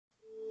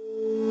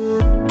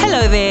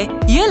there,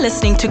 you're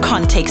listening to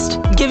Context,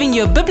 giving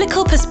you a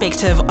biblical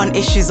perspective on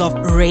issues of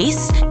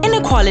race,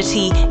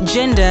 inequality,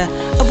 gender,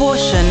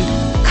 abortion,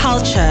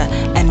 culture,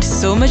 and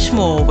so much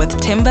more with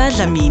Themba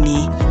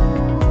Dlamini.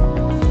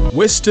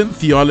 Western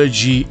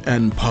theology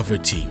and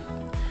poverty.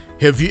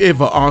 Have you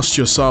ever asked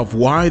yourself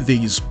why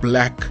there is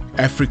Black,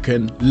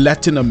 African,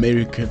 Latin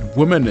American,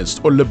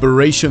 womanist or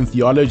liberation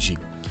theology,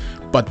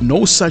 but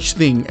no such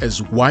thing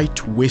as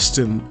white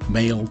Western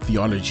male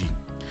theology?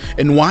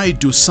 And why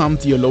do some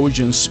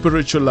theologians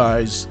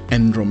spiritualize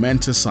and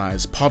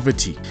romanticize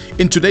poverty?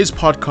 In today's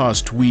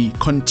podcast, we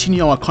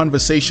continue our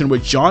conversation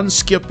with John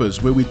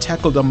Scheepers, where we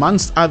tackled,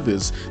 amongst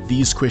others,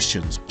 these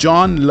questions.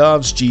 John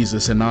loves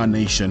Jesus and our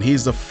nation. He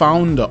is the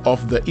founder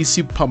of the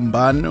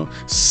Isiphambano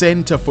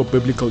Center for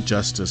Biblical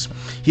Justice.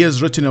 He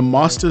has written a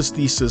master's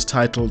thesis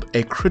titled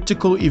A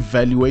Critical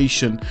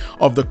Evaluation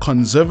of the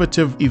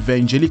Conservative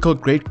Evangelical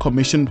Great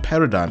Commission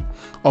Paradigm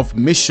of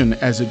Mission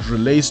as it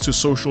relates to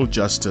social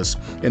justice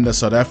in the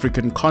South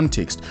African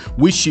context,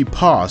 which he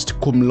passed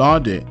cum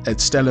laude at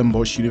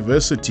Stellenbosch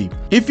University.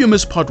 If you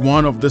missed part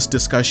one of this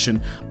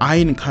discussion, I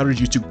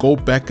encourage you to go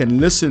back and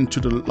listen to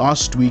the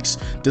last week's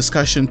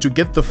discussion to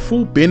get the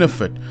full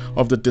benefit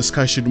of the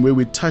discussion, where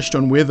we touched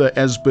on whether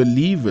as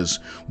believers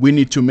we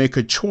need to make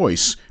a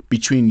choice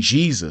between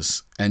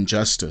Jesus and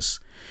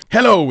justice.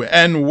 Hello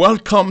and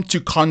welcome to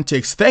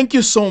Context. Thank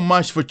you so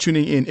much for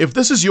tuning in. If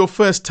this is your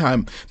first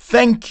time,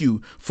 thank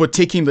you for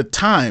taking the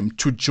time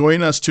to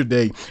join us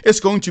today.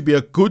 It's going to be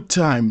a good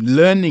time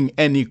learning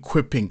and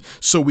equipping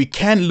so we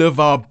can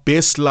live our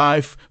best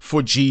life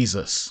for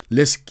Jesus.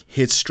 Let's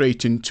head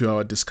straight into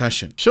our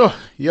discussion. Sure,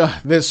 yeah,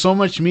 there's so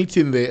much meat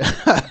in there.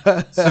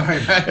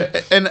 Sorry,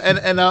 man.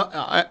 and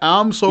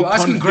I'm so You're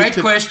asking great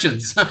conflicted.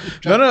 questions.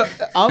 No,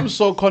 I'm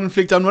so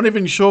conflicted. I'm not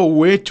even sure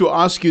where to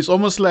ask you. It's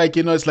almost like,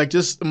 it's like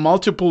just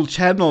multiple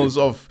channels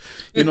of,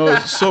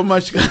 so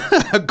much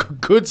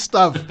good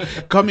stuff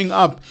coming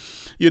up.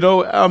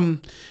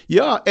 And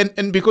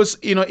because,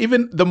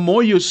 even the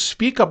more you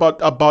speak about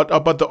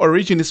the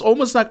origin, it's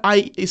almost like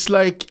I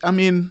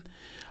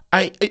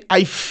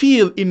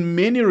feel in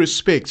many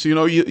respects,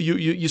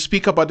 you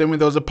speak about them,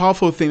 and there was a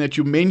powerful thing that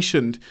you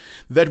mentioned,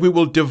 that we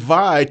will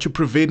divide to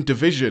prevent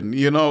division,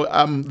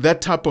 that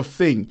type of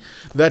thing,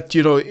 that,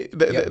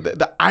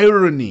 the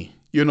irony,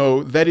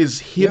 that is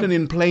hidden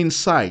in plain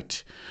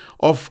sight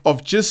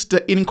of just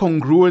the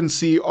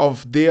incongruency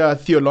of their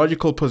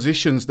theological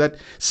positions, that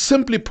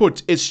simply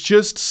put, it's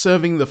just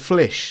serving the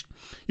flesh,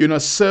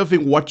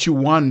 serving what you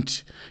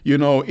want,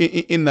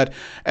 in that.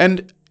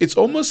 And it's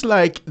almost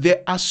like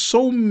there are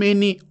so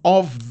many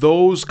of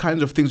those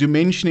kinds of things. You're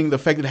mentioning the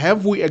fact that,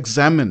 have we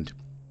examined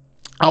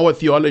our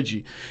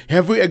theology?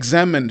 Have we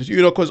examined,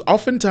 because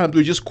oftentimes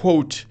we just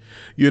quote,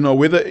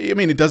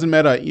 it doesn't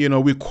matter,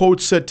 we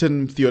quote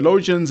certain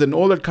theologians and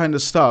all that kind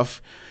of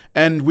stuff,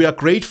 and we are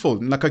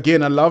grateful. Like,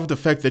 again, I love the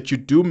fact that you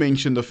do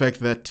mention the fact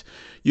that,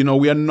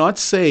 we are not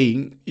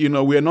saying,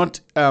 we are not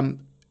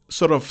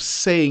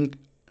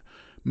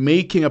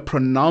making a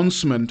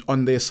pronouncement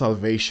on their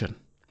salvation.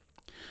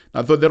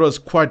 I thought that was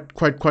quite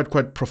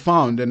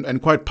profound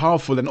and quite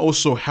powerful, and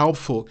also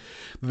helpful,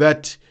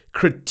 that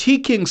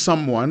critiquing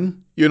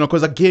someone,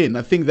 because again,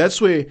 I think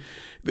that's where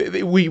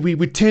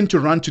we tend to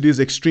run to these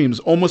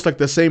extremes, almost like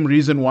the same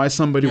reason why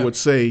somebody would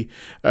say,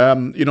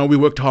 we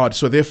worked hard,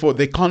 so therefore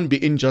there can't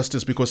be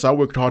injustice because I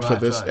worked hard for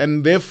this,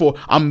 and therefore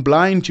I'm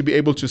blind to be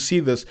able to see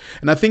this.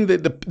 And I think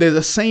that there's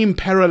the same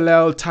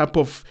parallel type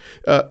of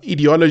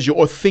ideology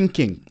or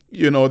thinking,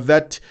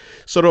 that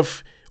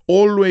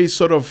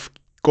always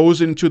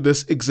goes into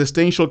this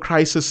existential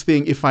crisis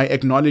thing if I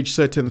acknowledge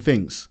certain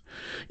things,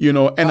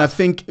 and I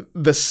think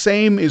the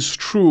same is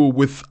true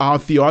with our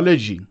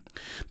theology,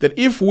 that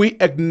if we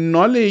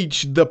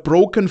acknowledge the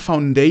broken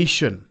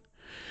foundation,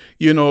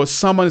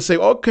 someone say,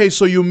 okay,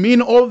 so you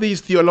mean all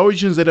these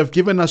theologians that have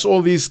given us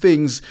all these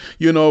things,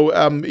 they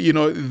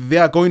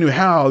are going to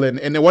hell,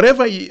 and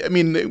whatever,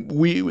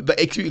 the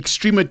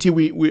extremity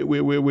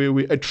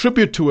we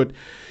attribute to it,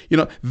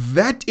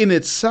 that in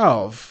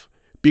itself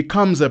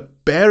becomes a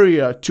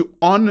barrier to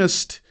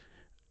honest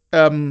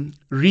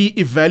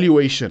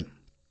re-evaluation,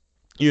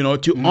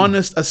 to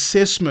honest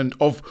assessment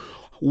of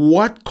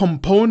what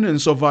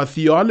components of our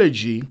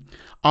theology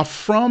are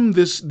from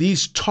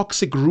these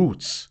toxic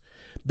roots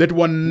that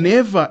were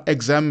never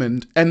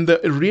examined, and the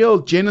real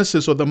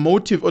genesis or the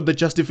motive or the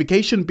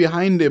justification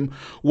behind them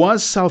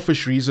was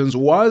selfish reasons,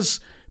 was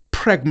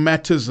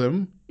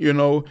pragmatism,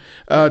 to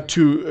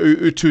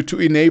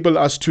enable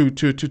us to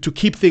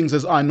keep things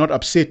as are, not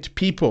upset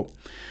people.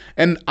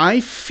 And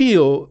I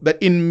feel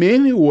that in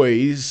many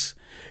ways,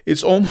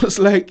 it's almost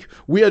like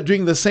we are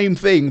doing the same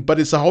thing, but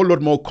it's a whole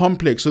lot more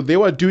complex. So they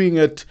were doing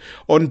it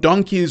on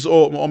donkeys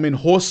or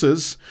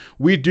horses.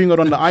 We're doing it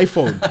on the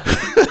iPhone.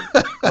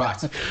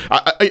 Right.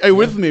 Are you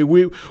with me?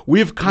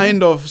 We've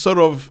kind of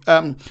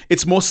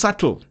it's more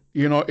subtle.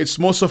 It's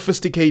more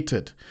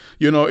sophisticated.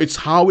 It's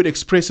how it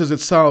expresses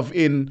itself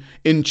in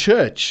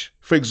church,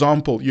 For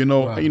example,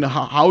 Right.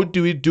 how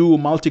do we do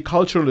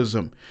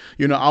multiculturalism?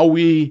 Are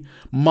we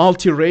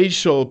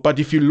multiracial? But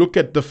if you look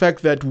at the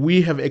fact that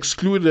we have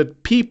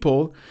excluded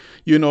people,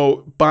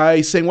 by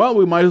saying, well,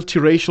 we're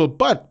multiracial,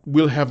 but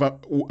we'll have a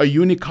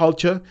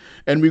uniculture,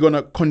 and we're going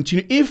to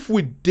continue. If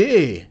we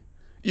dare,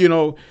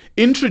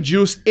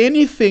 introduce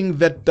anything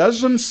that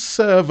doesn't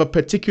serve a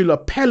particular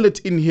palette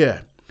in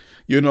here,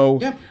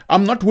 Yeah.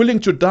 I'm not willing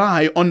to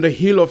die on the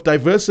hill of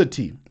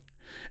diversity.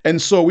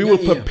 And so we will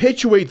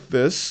perpetuate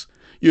this,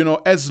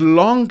 as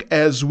long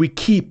as we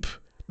keep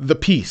the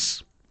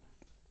peace.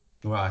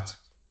 Right.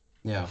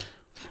 Yeah.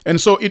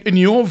 And so in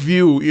your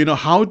view,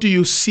 how do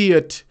you see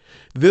it,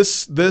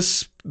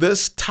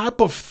 this type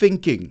of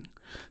thinking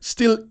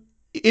still,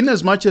 in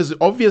as much as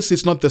obviously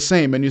it's not the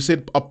same, and you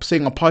said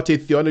saying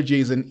apartheid theology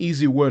is an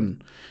easy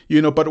win,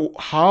 but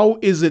how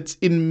is it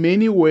in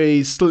many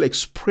ways still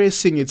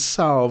expressing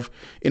itself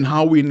in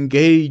how we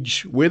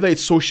engage, whether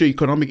it's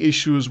socioeconomic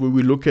issues where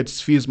we look at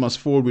fees must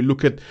fall, we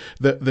look at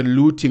the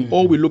looting,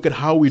 or we look at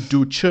how we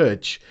do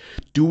church?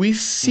 Do we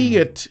see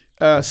it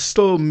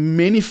still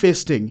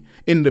manifesting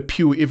in the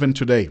pew even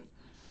today?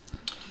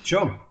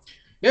 Sure.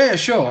 Yeah,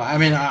 sure. I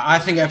mean, I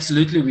think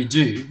absolutely we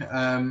do.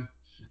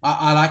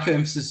 I like your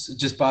emphasis,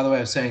 just by the way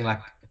of saying,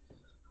 like,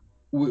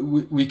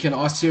 we can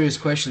ask serious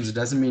questions. It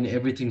doesn't mean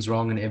everything's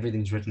wrong and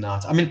everything's written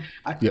out. I mean,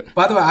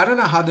 by the way, I don't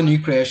know how the new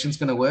creation is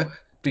going to work,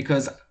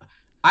 because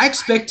I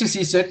expect to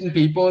see certain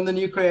people in the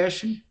new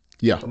creation.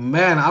 Yeah. But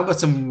man, I've got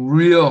some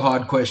real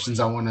hard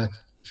questions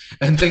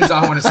and things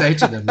I want to say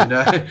to them,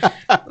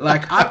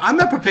 Like, I'm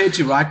not prepared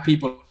to write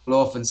people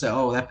off and say,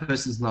 oh, that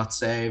person's not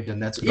saved. And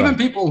that's even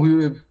people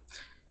who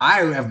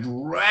I have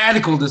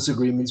radical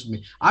disagreements with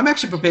me. I'm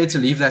actually prepared to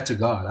leave that to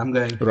God. I'm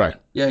going, right.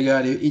 Yeah,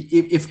 God,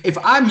 if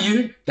I'm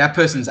you, that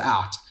person's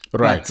out.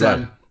 Right, but,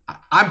 right.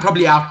 I'm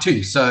probably out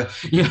too. So,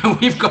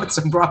 we've got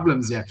some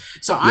problems here.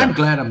 So I'm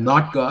glad I'm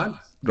not God,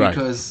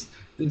 because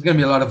there's going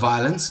to be a lot of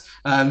violence.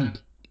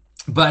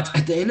 But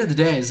at the end of the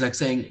day, it's like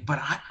saying, but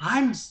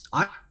I'm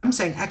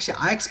saying, actually,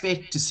 I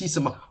expect to see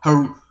some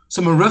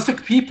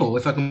horrific people,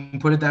 if I can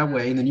put it that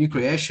way, in the new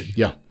creation.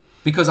 Yeah.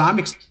 Because I'm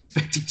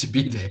expecting to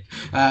be there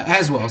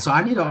as well. So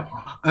I need to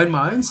own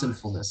my own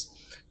sinfulness,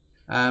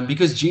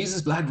 because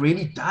Jesus' blood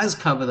really does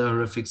cover the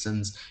horrific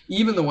sins,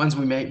 even the ones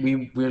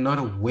we're not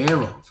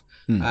aware of.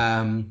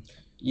 I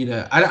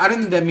don't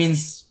think that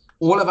means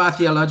all of our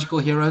theological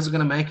heroes are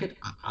going to make it.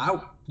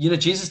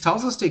 Jesus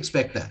tells us to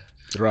expect that.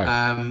 Right.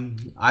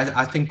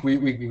 I think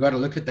we got to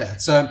look at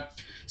that.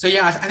 So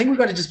yeah, I think we've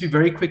got to just be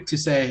very quick to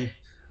say,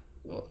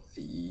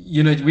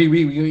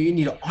 we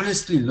need to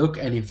honestly look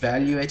and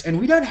evaluate, and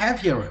we don't have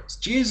heroes.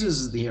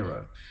 Jesus is the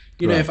hero.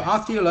 If our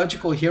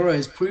theological hero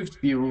is proved to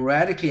be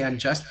radically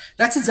unjust,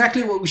 that's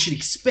exactly what we should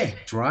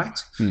expect, right?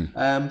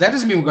 That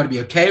doesn't mean we've got to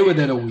be okay with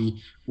it, or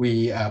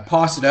we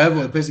pass it over,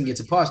 or the person gets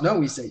a pass. No,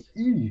 we say,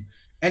 ew.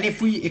 And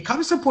if it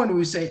comes to a point where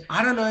we say,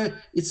 I don't know,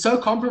 it's so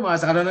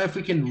compromised, I don't know if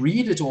we can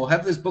read it or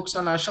have those books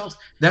on our shelves,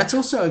 that's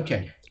also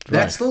okay.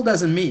 That still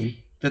doesn't mean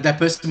that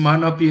person might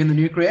not be in the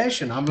new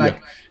creation. I'm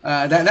like,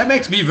 that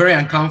makes me very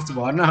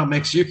uncomfortable. I don't know how it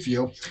makes you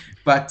feel,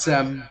 but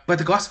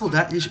the gospel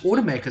ought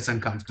to make us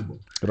uncomfortable.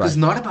 Right. It's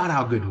not about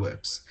our good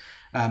works.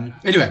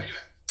 Anyway,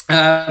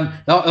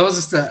 that was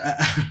just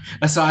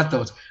a side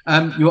thought.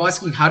 You're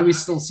asking, how do we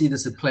still see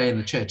this at play in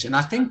the church? And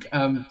I think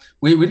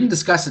we didn't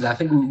discuss it. I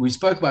think we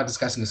spoke about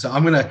discussing it. So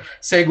I'm going to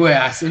segue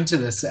us into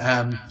this.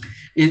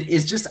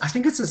 It's just, I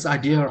think it's this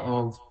idea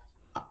of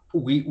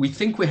we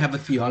think we have a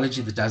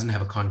theology that doesn't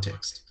have a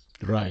context.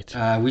 Right.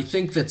 We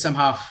think that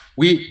somehow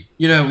we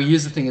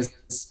use the thing as,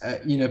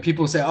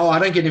 people say, oh, I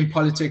don't get in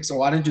politics,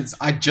 or I don't do this.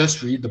 I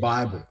just read the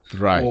Bible.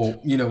 Right. Or,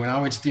 when I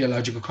went to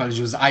theological college,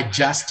 it was, I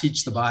just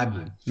teach the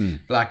Bible.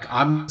 Like,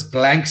 I'm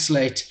blank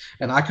slate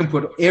and I can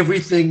put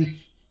everything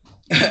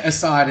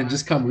aside and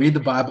just come read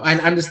the Bible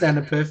and understand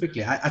it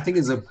perfectly. I think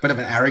there's a bit of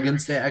an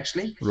arrogance there,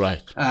 actually.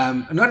 Right.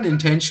 Not an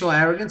intentional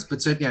arrogance,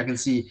 but certainly I can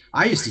see,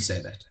 I used to say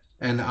that.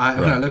 And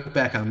when I look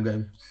back, I'm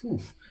going,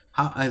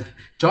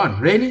 John,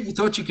 really? You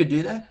thought you could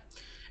do that?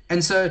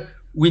 And so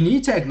we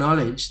need to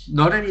acknowledge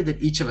not only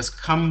that each of us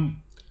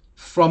come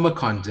from a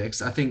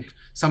context. I think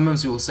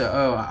sometimes we will say,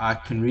 oh, I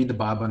can read the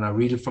Bible and I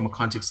read it from a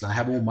context and I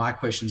have all my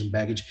questions and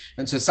baggage.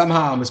 And so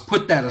somehow I must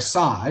put that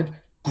aside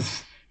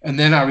and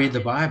then I read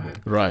the Bible.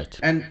 Right.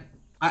 And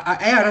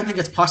I don't think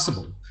it's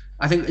possible.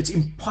 I think it's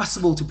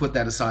impossible to put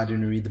that aside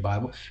and read the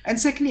Bible. And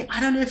secondly, I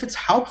don't know if it's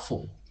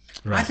helpful.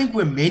 Right. I think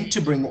we're meant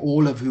to bring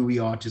all of who we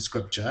are to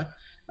Scripture.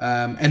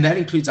 And that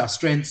includes our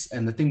strengths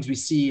and the things we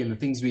see and the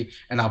things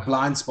and our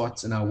blind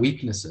spots and our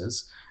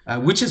weaknesses,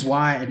 which is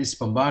why at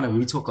Ispambana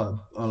we talk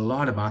a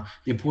lot about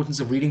the importance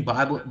of reading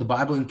the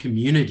Bible in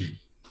community,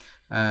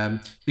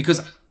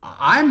 because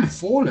I'm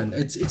fallen.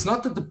 It's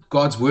not that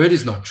God's word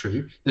is not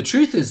true. The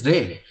truth is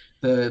there.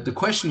 The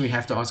question we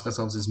have to ask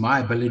ourselves is my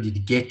ability to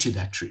get to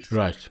that truth.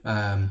 Right.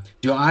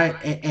 Do I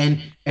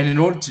and in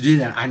order to do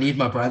that, I need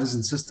my brothers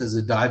and sisters,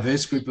 a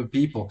diverse group of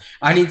people.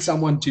 I need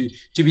someone to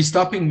be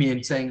stopping me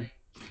and saying,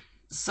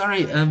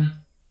 sorry,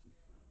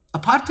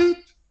 apartheid?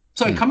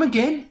 Sorry, come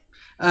again?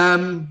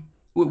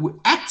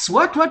 Acts?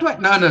 What?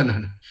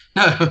 No.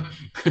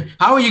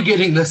 How are you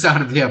getting this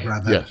out of here,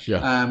 brother?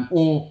 Yeah.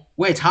 Or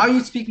wait, how are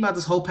you speaking about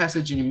this whole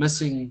passage and you're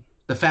missing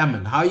the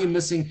famine? How are you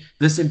missing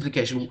this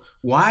implication?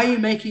 Why are you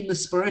making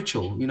this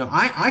spiritual?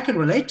 I can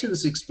relate to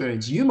this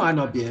experience. You might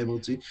not be able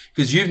to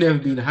because you've never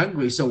been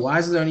hungry. So why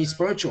is it only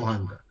spiritual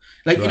hunger?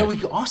 Like, we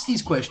can ask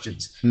these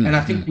questions, and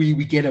I think we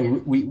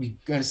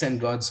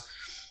understand God's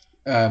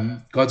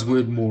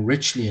word more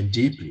richly and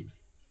deeply.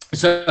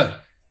 So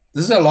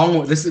this is a long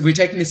one. We're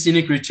taking the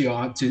scenic route to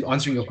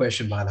answering your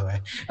question, by the way.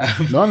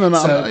 No.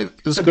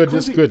 It's good.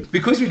 It's good.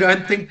 Because we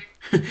don't think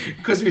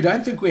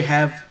we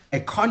have a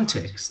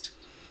context.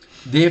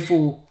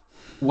 Therefore,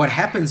 what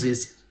happens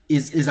is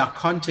our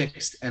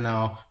context and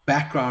our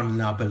background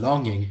and our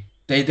belonging,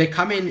 they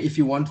come in, if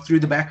you want,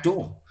 through the back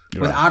door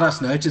without us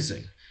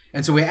noticing.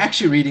 And so we're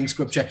actually reading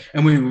scripture,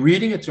 and we're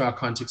reading it through our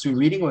context. We're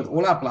reading it with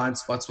all our blind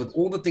spots, with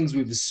all the things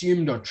we've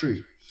assumed are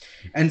true.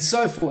 And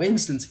so, for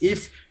instance,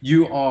 if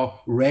you are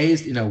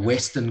raised in a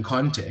Western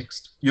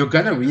context, you're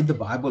going to read the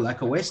Bible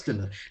like a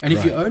Westerner. And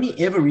if you only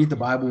ever read the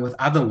Bible with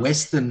other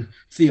Western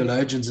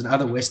theologians and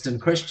other Western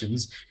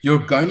Christians,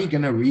 you're only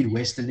going to read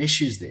Western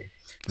issues there.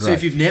 So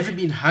if you've never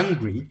been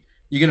hungry,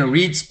 you're going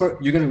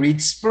to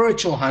read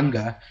spiritual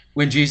hunger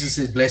when Jesus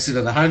says, "Blessed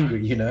are the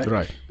hungry,"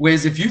 Right.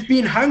 Whereas if you've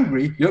been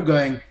hungry, you're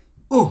going,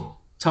 "Oh,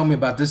 tell me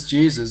about this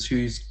Jesus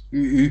who's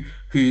going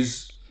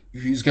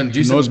to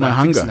do something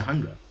about fixing the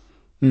hunger."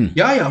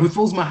 Who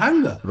fills my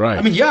hunger? Right.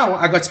 I mean,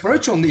 I got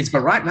spiritual needs,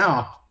 but right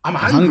now I'm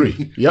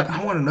hungry. Yep.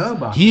 I want to know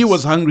about He this.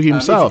 was hungry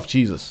himself,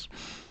 Jesus.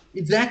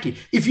 Exactly.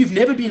 If you've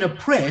never been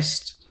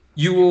oppressed,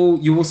 you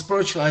will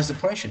spiritualize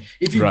oppression.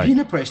 If you've been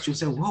oppressed, you'll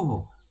say,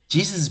 "Whoa,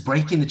 Jesus is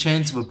breaking the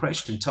chains of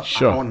oppression." I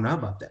want to know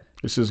about that.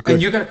 This is good.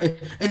 And you're gonna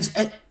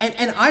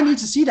and I need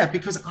to see that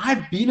because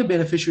I've been a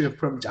beneficiary of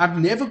privilege. I've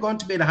never gone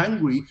to bed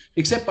hungry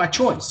except by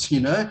choice,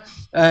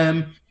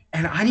 and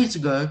I need to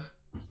go,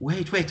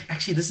 wait,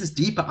 actually this is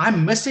deeper.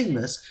 I'm missing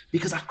this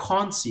because I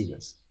can't see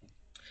this.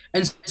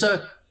 And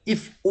so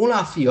if all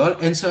our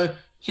and so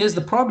here's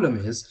the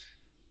problem is,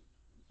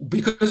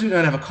 because we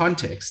don't have a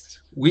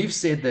context, we've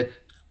said that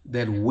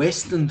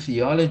Western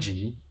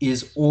theology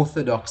is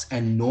orthodox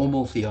and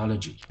normal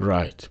theology.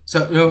 Right.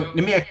 So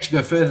let me actually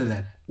go further than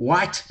that.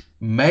 White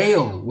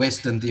male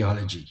Western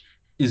theology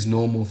is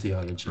normal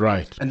theology.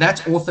 Right. And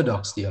that's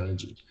orthodox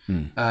theology.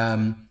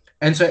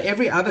 And so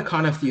every other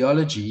kind of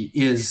theology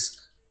is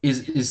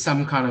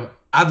some kind of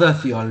other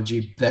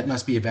theology that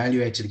must be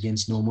evaluated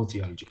against normal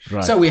theology.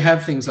 Right. So we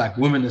have things like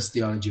womanist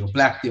theology or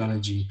black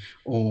theology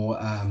or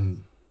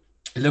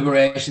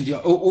liberation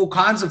theology, all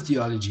kinds of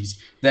theologies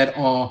that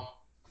are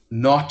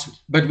not,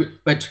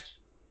 but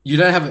you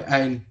don't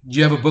have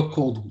you have a book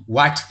called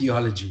White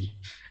Theology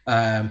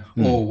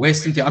or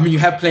Western theology. I mean, you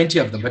have plenty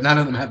of them, but none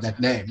of them have that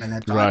name and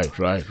that title.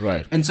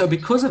 Right. And so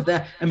because of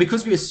that, and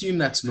because we assume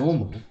that's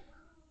normal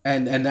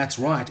and that's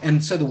right,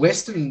 and so the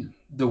Western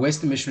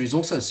missionaries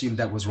also assumed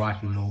that was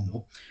right and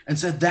normal, and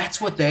so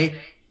that's what they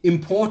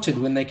imported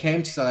when they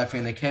came to South Africa,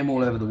 and they came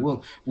all over the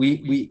world.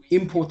 We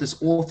import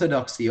this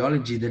orthodox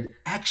theology that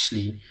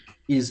actually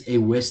is a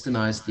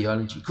westernized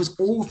theology, because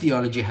all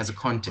theology has a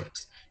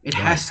context. It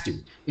has to.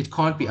 It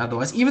can't be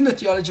otherwise. Even the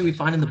theology we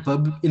find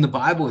in the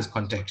Bible is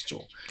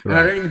contextual. And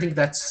I don't even think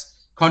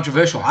that's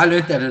controversial. I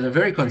learned that at a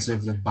very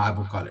conservative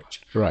Bible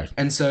college. Right.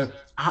 And so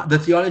the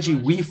theology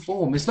we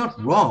form is not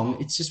wrong.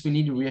 It's just we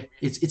need to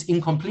it's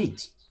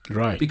incomplete.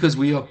 Right. Because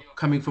we are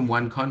coming from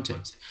one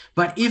context.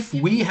 But if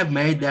we have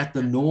made that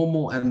the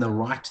normal and the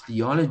right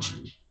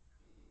theology,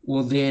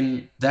 well,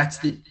 then that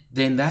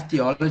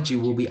theology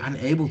will be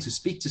unable to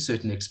speak to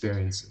certain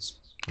experiences.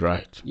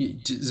 Right.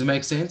 Does it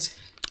make sense?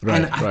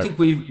 Right. And I think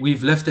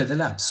we've lifted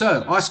it up.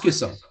 So ask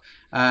yourself,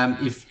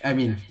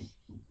 in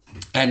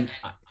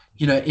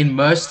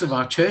most of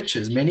our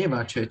churches, many of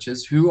our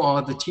churches, who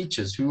are the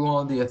teachers? Who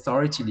are the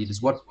authority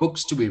leaders? What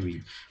books do we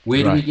read?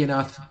 Where do we get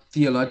our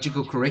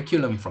theological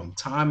curriculum from?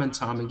 Time and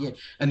time again.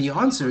 And the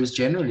answer is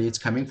generally it's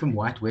coming from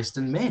white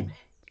Western men.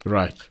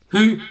 Right.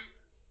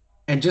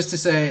 And just to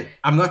say,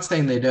 I'm not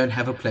saying they don't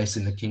have a place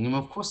in the kingdom.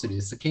 Of course it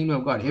is. The kingdom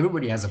of God.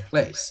 Everybody has a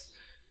place.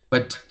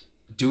 But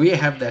do we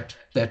have that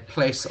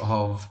place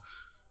of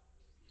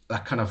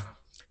that kind of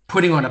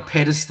putting on a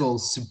pedestal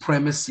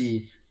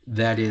supremacy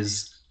that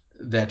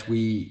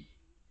we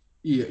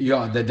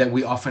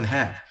often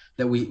have,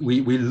 that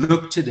we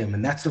look to them,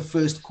 and that's the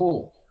first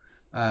call.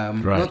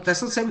 Look,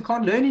 that's not saying we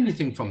can't learn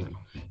anything from them,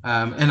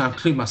 and I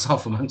include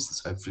myself amongst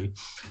this, hopefully.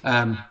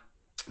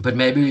 But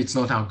maybe it's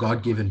not our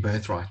God-given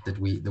birthright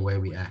the way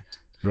we act.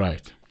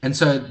 Right. And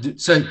so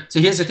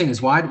here's the thing: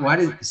 is why I'm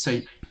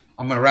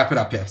going to wrap it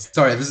up here.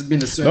 Sorry, this has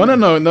been a sermon.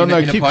 No.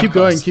 Keep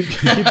going. Keep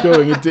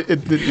going.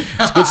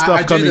 It's good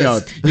stuff coming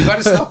out. You got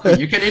to stop me.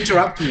 You can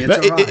interrupt me.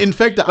 It's all right. In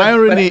fact, the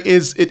irony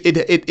is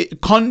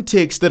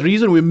context. The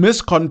reason we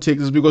miss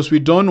context is because we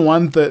don't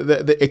want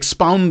the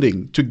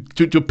expounding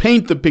to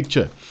paint the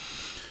picture.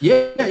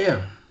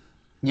 Yeah.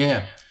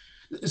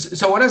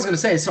 So what I was going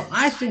to say is, so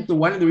I think that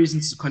one of the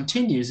reasons it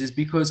continues is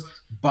because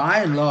by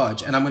and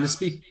large, and I'm going to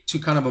speak to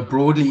kind of a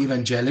broadly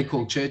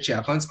evangelical church here,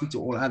 I can't speak to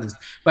all others,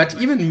 but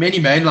even many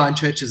mainline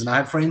churches, and I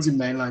have friends in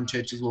mainline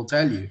churches will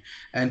tell you,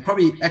 and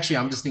probably actually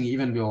I'm just thinking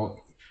even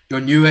your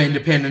newer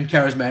independent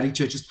charismatic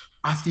churches,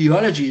 our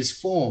theology is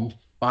formed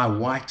by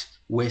white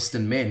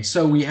Western men.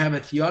 So we have a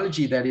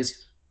theology that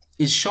is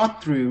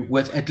shot through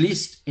with, at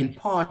least in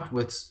part,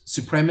 with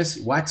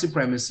supremacy, white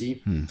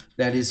supremacy,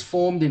 that is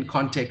formed in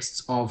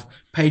contexts of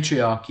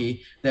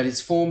patriarchy, that is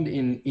formed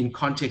in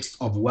context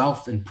of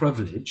wealth and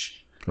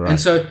privilege. Right. And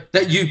so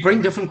that you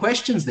bring different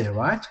questions there,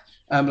 right?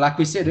 Like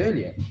we said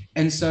earlier.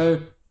 And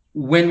so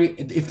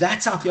if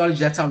that's our theology,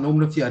 that's our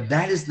normative theology,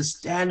 that is the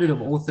standard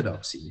of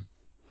orthodoxy,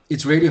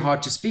 it's really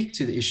hard to speak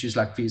to the issues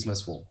like fees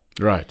must fall.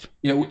 Right.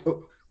 You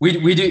know,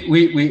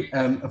 we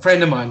a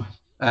friend of mine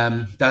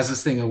does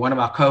this thing, and one of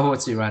our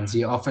cohorts he runs,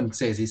 he often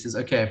says, he says,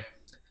 okay,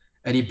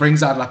 and he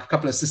brings out like a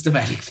couple of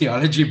systematic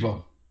theology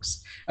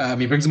books.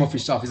 He brings them off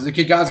his shelf. He says,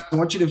 okay, guys, I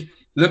want you to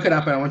look it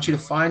up, and I want you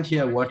to find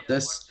here what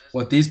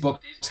these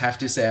books have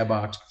to say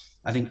about,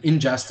 I think,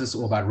 injustice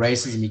or about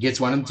racism. He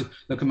gets one of them to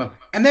look them up,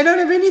 and they don't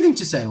have anything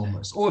to say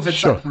almost, or if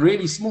it's like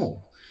really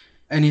small.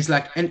 And he's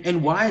like,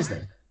 and why is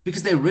that?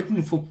 Because they're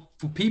written for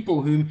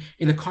people whom,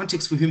 in a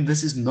context for whom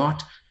this is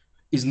not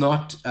it's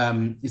not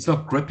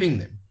gripping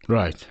them.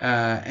 Right.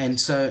 And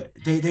so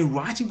they're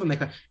writing from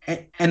their,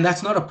 and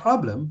that's not a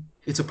problem.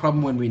 It's a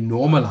problem when we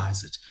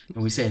normalize it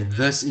and we say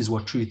this is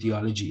what true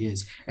theology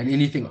is, and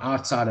anything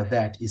outside of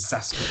that is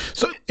suspect.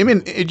 So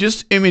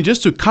just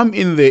to come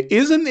in there,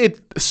 isn't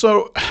it?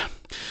 So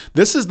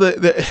this is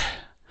the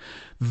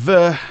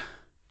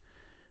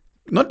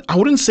not, I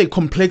wouldn't say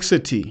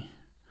complexity,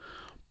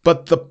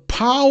 but the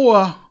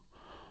power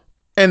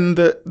and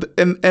the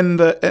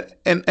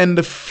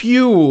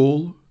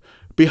fuel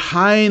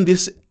behind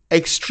this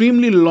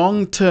extremely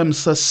long-term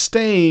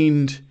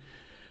sustained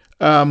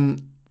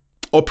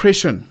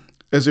oppression,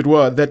 as it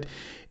were, that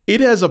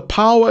it has a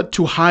power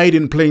to hide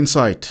in plain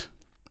sight.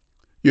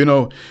 You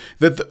know,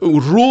 that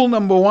rule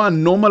number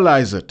one,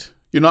 normalize it.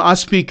 You know, I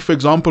speak, for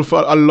example,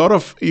 for a lot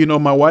of,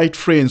 my white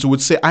friends who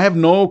would say, I have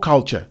no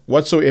culture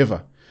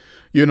whatsoever.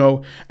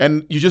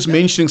 And you're just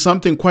mentioning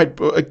something quite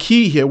a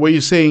key here, where you're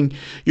saying,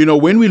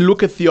 when we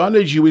look at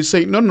theology, we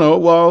say, no,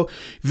 well,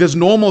 there's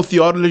normal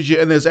theology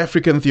and there's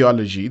African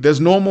theology.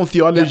 There's normal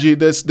theology,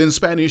 there's then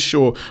Spanish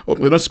or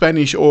not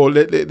Spanish, or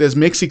there's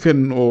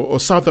Mexican or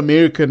South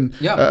American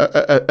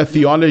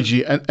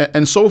theology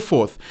and so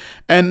forth.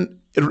 And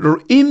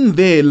in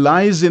there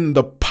lies in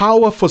the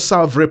power for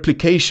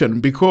self-replication,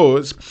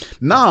 because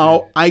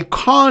now I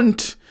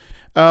can't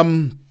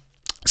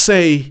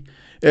say,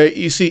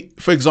 you see,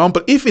 for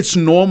example, if it's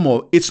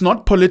normal, it's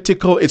not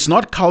political, it's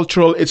not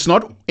cultural, it's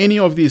not any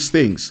of these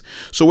things.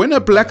 So when a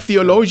black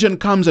theologian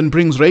comes and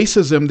brings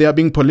racism, they are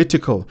being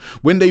political.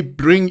 When they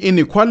bring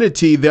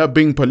inequality, they are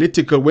being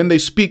political. When they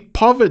speak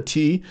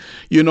poverty,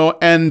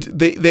 and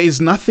there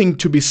is nothing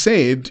to be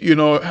said,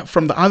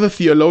 from the other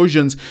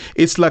theologians,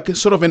 it's like a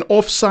sort of an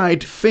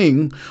offside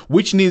thing,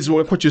 which needs,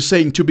 what you're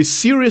saying, to be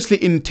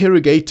seriously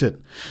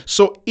interrogated.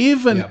 So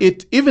even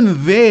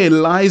there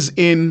lies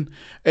in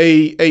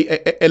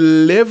a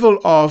level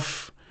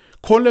of,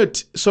 call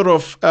it sort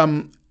of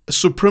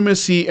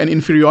supremacy and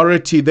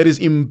inferiority that is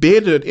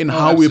embedded in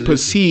how we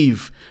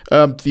perceive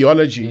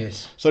theology.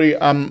 Yes. Sorry,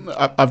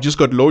 I've just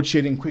got load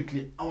shedding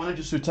quickly. I wanted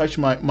just to touch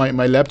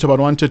my laptop.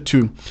 I wanted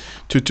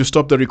to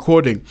stop the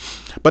recording,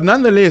 but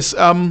nonetheless,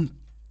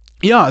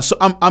 so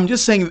I'm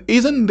just saying,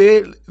 isn't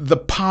there the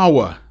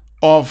power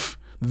of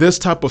this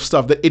type of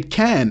stuff, that it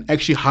can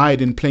actually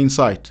hide in plain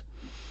sight?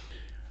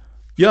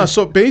 Yeah,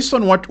 so based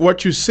on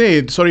what you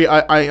said, sorry,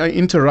 I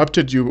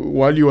interrupted you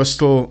while you were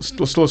still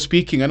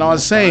speaking, and I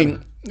was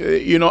saying,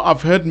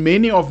 I've heard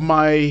many of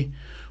my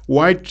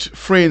white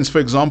friends, for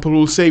example,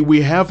 will say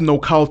we have no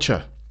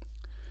culture.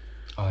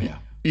 Oh yeah.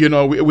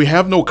 We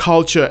have no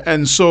culture,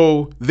 and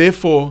so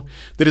therefore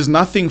there is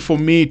nothing for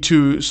me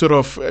to sort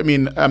of,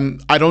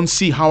 I don't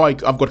see how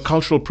I've got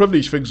cultural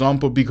privilege, for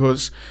example,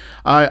 because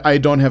I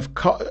don't have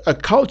a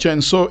culture,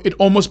 and so it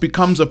almost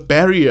becomes a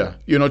barrier,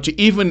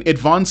 to even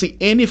advancing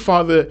any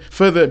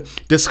further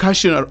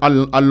discussion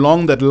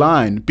along that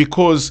line,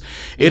 because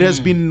it has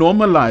been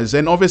normalized,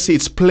 and obviously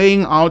it's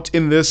playing out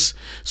in this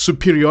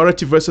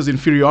superiority versus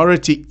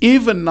inferiority.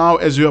 Even now,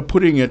 as you are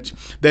putting it,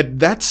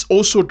 that's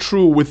also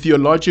true with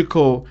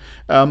theological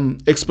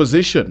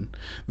exposition,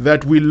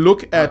 that we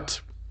look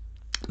at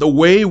the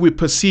way we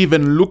perceive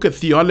and look at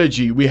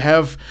theology. We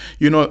have,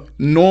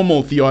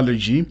 normal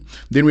theology,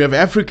 then we have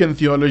African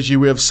theology,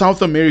 we have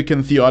South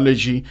American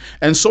theology,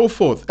 and so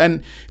forth.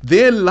 And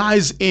there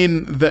lies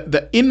in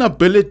the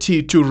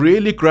inability to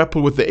really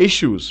grapple with the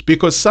issues,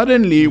 because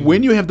suddenly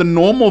when you have the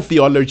normal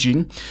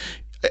theology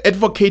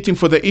advocating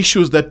for the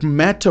issues that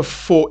matter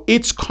for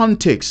its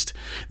context,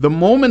 the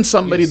moment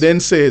somebody then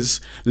says,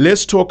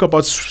 let's talk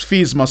about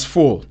fees must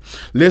fall,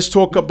 let's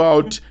talk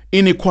about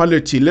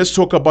inequality, let's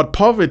talk about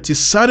poverty,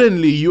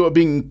 suddenly you are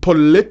being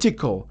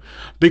political,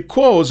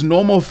 because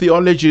normal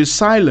theology is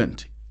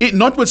silent.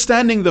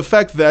 notwithstanding the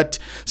fact that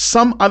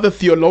some other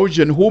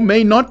theologian who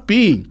may not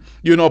be,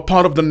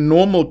 part of the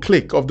normal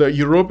clique of the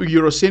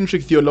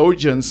Eurocentric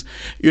theologians,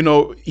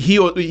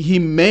 he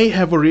may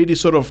have already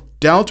sort of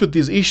dealt with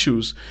these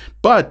issues,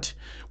 but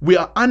we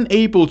are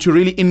unable to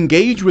really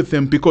engage with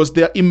them because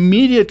they are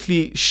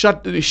immediately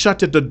shut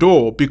at the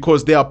door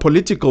because they are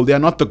political. They are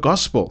not the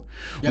gospel.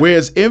 Yep.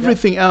 Whereas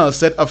everything else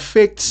that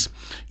affects,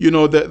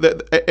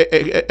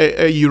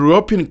 a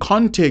European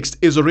context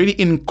is already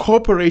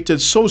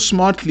incorporated so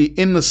smartly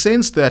in the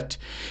sense that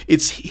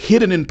it's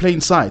hidden in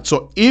plain sight.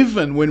 So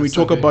even when we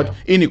talk about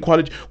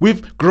inequality,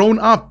 we've grown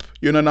up,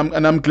 and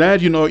I'm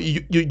glad, you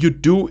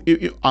do.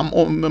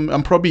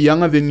 I'm probably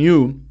younger than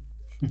you.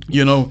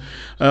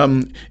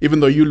 Even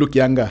though you look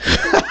younger,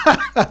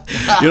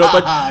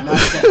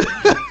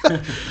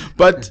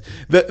 but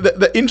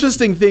the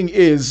interesting thing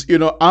is,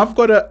 I've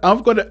got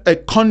a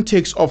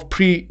context of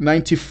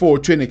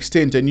pre-94 to an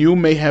extent, and you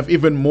may have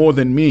even more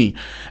than me.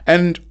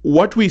 And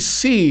what we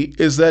see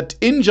is that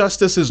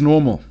injustice is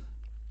normal.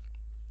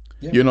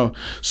 Yeah.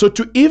 So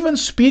to even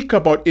speak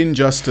about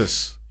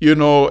injustice,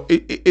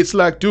 it's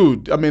like,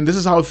 dude, I mean, this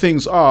is how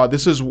things are.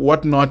 This is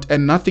whatnot,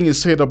 and nothing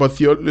is said about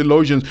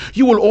theologians.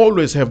 You will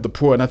always have the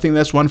poor, and I think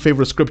that's one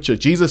favorite scripture.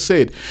 Jesus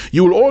said,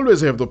 "You will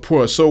always have the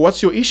poor." So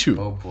what's your issue?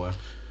 Oh boy,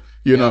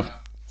 Yeah.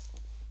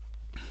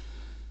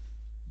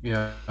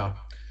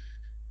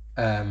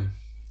 I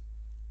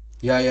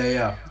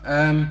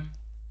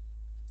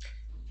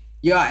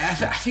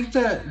think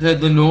the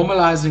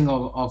normalizing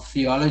of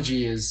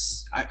theology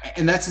is,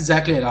 and that's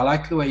exactly it. I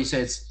like the way you say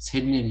it's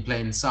hidden in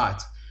plain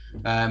sight.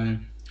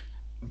 And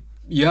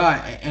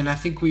I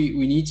think we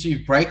need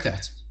to break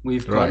that.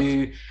 We've got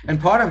to,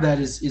 and part of that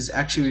is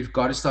actually we've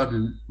got to start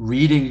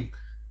reading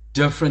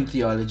different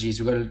theologies.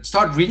 We've got to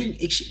start reading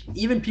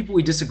even people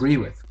we disagree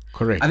with.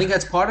 Correct. I think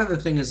that's part of the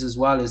thing as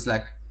well is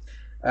like,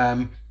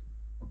 and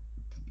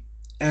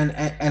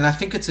I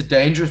think it's a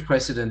dangerous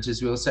precedent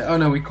is we'll say, oh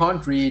no, we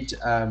can't read,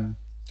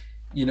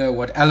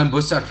 what Alan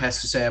Bussack has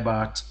to say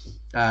about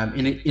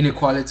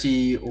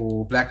inequality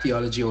or black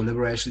theology or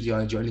liberation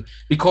theology only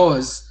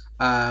because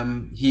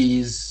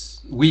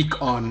he's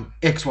weak on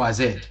X, Y,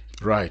 Z.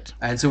 Right.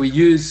 And so we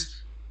use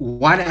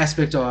one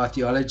aspect of our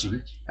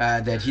theology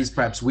that he's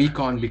perhaps weak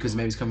on because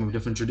maybe he's coming from a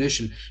different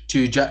tradition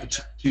to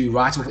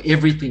write off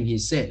everything he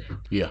said.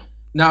 Yeah.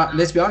 Now,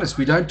 let's be honest,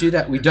 we don't do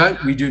that. We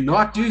do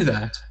not do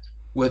that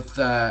with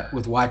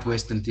white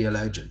Western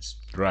theologians.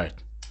 Right.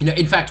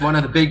 In fact, one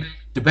of the big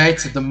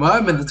debates at the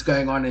moment that's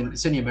going on in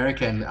certainly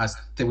America and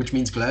which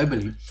means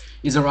globally,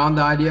 is around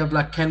the idea of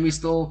like, can we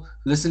still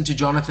listen to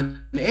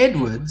Jonathan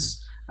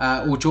Edwards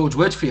or George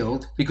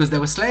Whitefield because they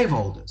were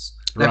slaveholders?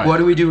 Like, what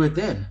do we do with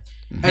them?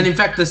 Mm-hmm. And in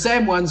fact, the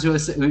same ones who are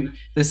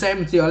the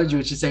same theology,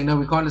 which is saying, no,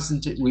 we can't listen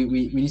to, we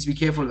need to be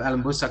careful of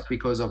Alan Bussack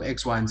because of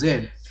X, Y, and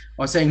Z,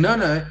 are saying,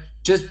 no,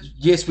 just,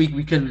 yes,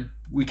 we can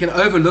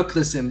overlook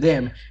this in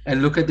them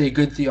and look at their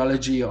good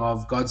theology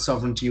of God's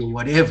sovereignty or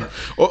whatever.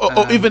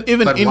 Or even in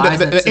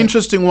the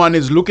interesting one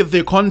is look at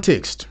their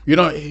context.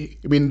 I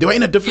mean, they were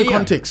in a different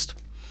context.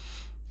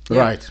 Yeah.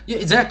 Right. Yeah,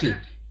 exactly.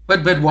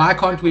 But why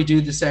can't we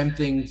do the same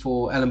thing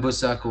for Alan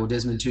Bussack or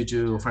Desmond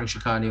Tutu or Frank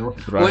Chikane or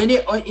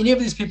any of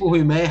these people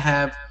who may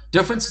have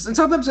differences? And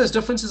sometimes those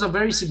differences are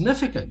very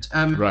significant.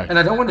 And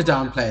I don't want to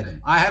downplay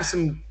them. I have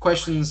some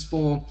questions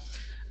for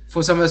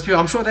some of those people.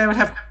 I'm sure they would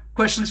have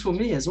questions for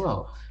me as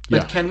well.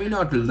 But can we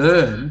not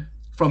learn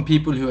from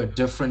people who are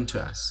different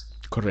to us?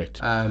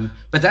 Correct.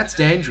 But that's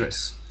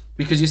dangerous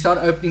because you start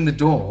opening the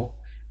door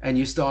and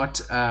you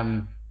start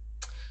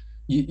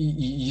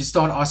you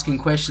start asking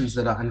questions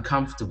that are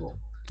uncomfortable.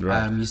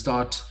 Right.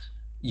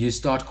 You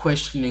start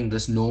questioning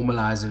this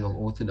normalizing of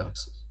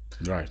orthodoxy.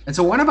 Right. And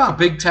so one of our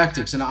big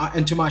tactics,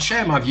 and to my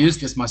shame, I've used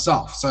this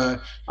myself. So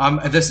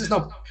this is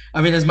not,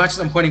 I mean, as much as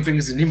I'm pointing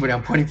fingers at anybody,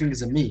 I'm pointing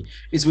fingers at me,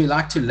 is we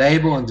like to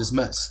label and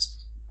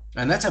dismiss.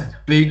 And that's a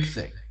big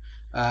thing.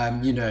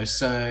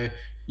 He's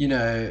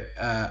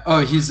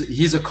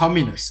a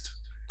communist.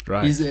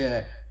 Right.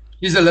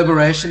 He's a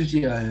liberation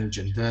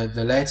theologian.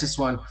 The latest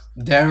one,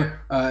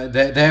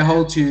 they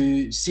hold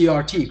to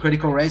CRT,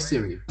 critical race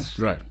theory.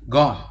 Right.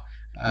 Gone.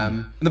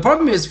 And the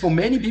problem is for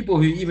many people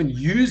who even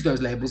use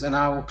those labels, and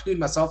I will include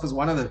myself as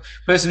one of the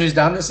person who's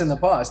done this in the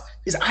past,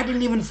 is I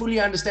didn't even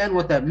fully understand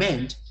what that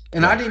meant.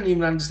 And I didn't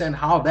even understand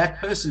how that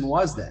person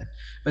was there.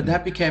 But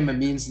that became a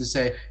means to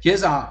say,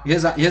 here's our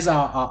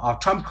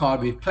trump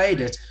card, we've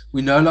played it,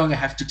 we no longer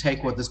have to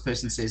take what this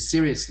person says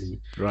seriously,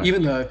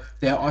 even though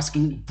they're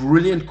asking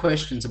brilliant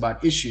questions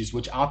about issues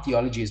which our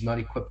theology is not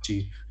equipped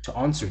to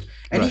answer it.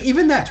 And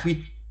even that,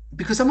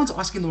 because someone's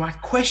asking the right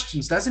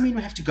questions doesn't mean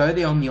we have to go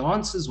there on the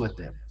answers with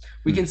them.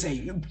 We can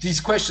say, these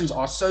questions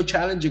are so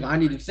challenging, I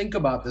need to think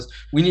about this,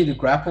 we need to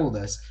grapple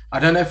this. I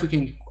don't know if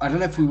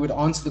we would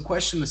answer the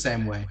question the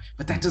same way,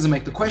 but that doesn't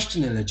make the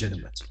question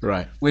illegitimate.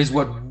 Right. Whereas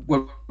what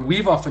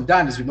we've often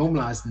done is we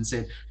normalized and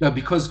said, no,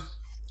 because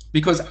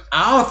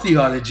our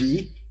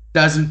theology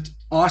doesn't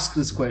ask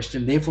this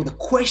question, therefore the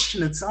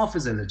question itself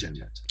is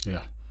illegitimate.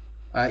 Yeah.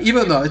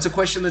 Even though it's a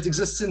question that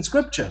exists in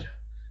scripture.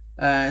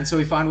 And so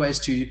we find ways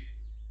to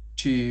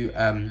to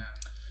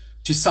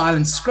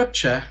silence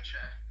Scripture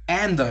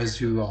and those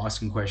who are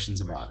asking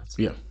questions about it.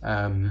 Yeah.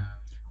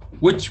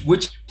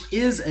 Which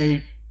is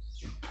a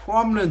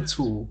prominent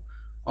tool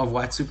of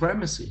white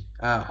supremacy,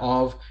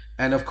 of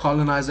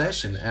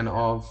colonization, and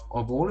of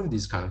all of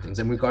these kind of things.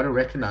 And we've got to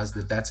recognize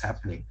that that's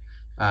happening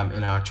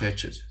in our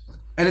churches,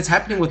 and it's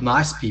happening with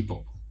nice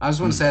people. I just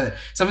want to say that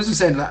sometimes we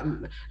say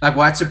like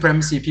white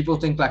supremacy, people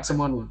think like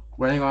someone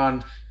running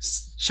around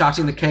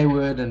shouting the K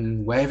word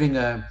and waving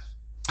an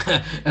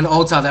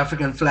old South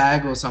African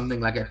flag or something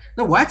like that.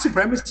 No, white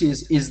supremacy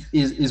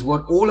is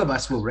what all of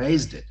us were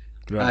raised in.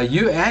 Right.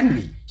 You and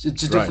me, to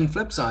different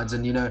flip sides.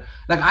 And,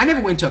 like I never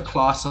went to a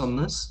class on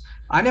this.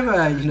 I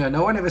never,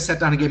 no one ever sat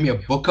down and gave me a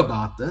book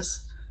about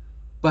this,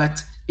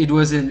 but it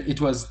was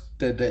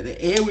the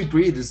air we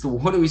breathed, it's the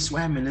water we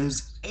swam in, it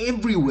was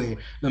everywhere.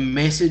 The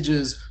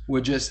messages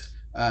were just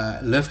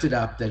lifted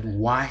up that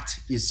white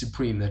is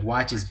supreme, that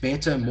white is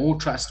better, more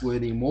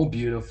trustworthy, more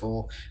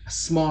beautiful,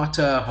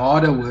 smarter,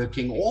 harder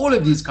working, all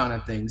of these kind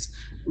of things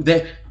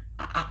that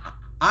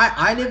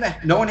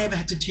no one ever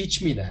had to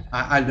teach me that.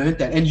 I learned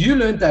that, and you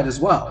learned that as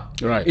well.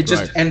 Right.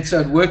 And so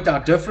it worked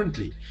out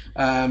differently,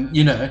 and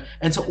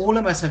so all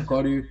of us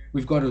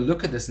we've got to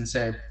look at this and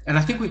say, and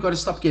I think we've got to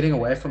stop getting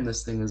away from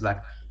this thing as like,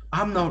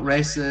 I'm not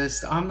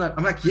racist. I'm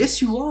like,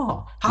 yes, you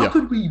are. How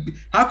could we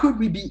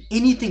be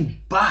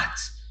anything but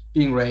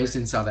being raised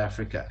in South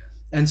Africa?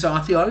 And so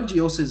our theology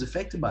also is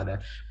affected by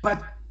that.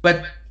 But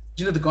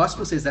the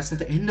gospel says that's not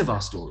the end of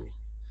our story.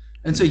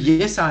 And so,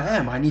 yes, I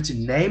am. I need to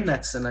name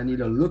that sin. I need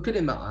to look it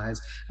in the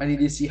eyes. I need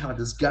to see how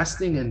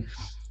disgusting and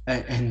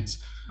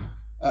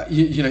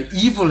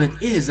evil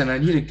it is. And I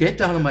need to get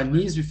down on my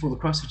knees before the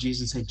cross of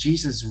Jesus and say,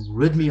 Jesus,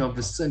 rid me of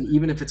the sin,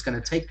 even if it's going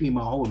to take me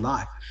my whole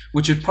life,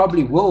 which it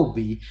probably will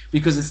be,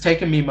 because it's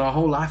taken me my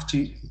whole life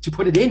to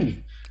put it in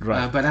me.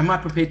 Right. But am I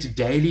prepared to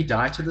daily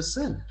die to the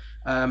sin?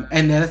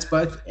 And that's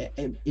both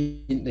in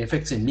the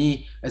effects in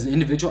me as an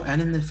individual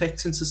and in the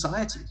effects in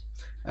society.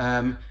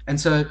 And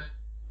so,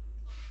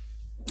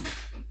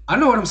 I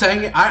don't know what I'm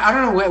saying. I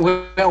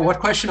don't know what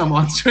question I'm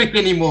answering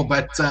anymore,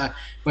 but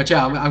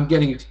yeah, I'm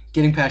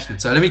getting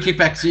passionate. So let me kick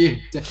back to you.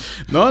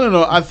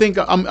 No. I think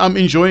I'm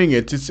enjoying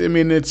it.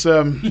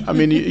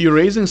 You're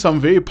raising some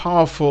very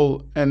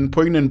powerful and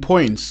poignant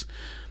points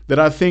that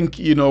I think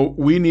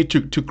we need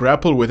to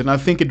grapple with, and I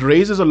think it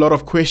raises a lot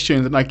of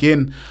questions. And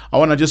again, I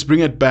want to just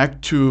bring it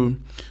back to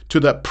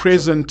the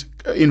present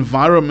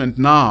environment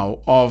now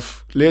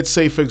of, let's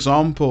say, for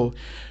example,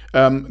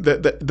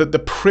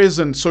 the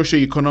present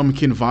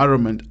socioeconomic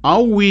environment.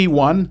 Are we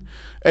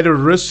at a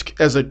risk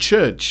as a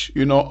church,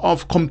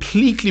 of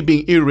completely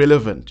being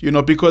irrelevant?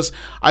 Because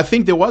I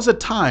think there was a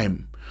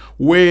time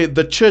where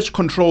the church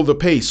controlled the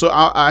pace. So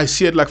I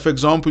see it like, for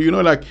example,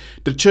 like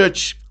the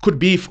church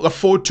could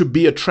afford to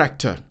be a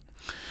tractor.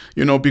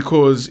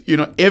 Because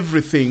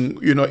everything,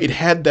 it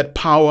had that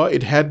power,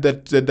 it had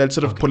that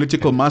sort of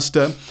political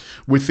muster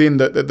within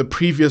the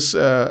previous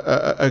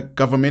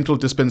governmental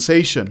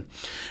dispensation.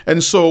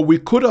 And so we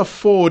could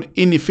afford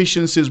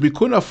inefficiencies, we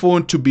couldn't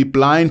afford to be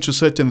blind to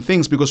certain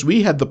things because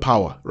we had the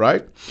power,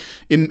 right?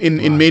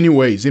 In many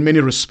ways, in many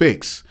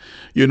respects.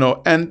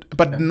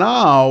 But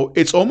now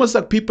it's almost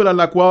like people are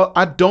like, well,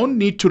 I don't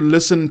need to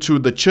listen to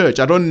the church.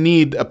 I don't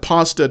need a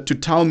pastor to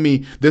tell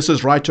me this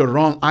is right or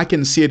wrong. I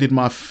can see it in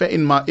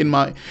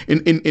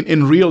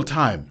real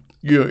time.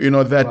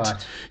 That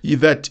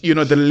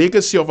the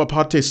legacy of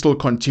apartheid still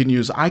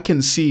continues. I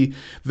can see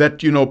that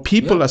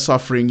people are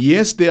suffering.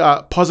 Yes, there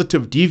are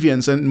positive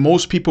deviants, and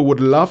most people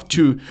would love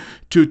to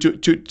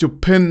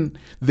pin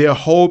their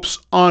hopes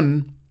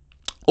on,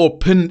 or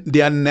pin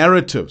their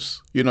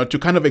narratives, to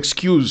kind of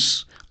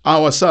excuse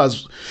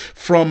ourselves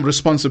from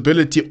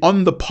responsibility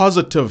on the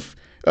positive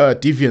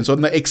deviance,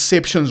 on the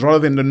exceptions rather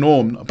than the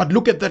norm. But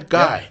look at that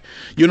guy.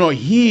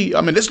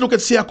 Let's look at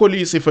Siya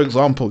Kolisi, for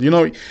example.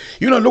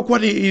 Look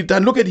what he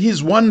done. Look at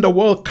his won the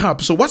World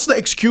Cup. So what's the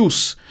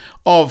excuse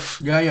of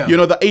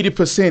the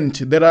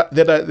 80%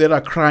 that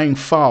are crying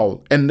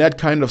foul and that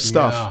kind of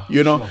stuff?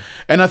 Sure.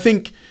 And I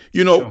think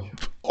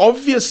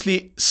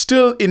obviously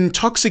still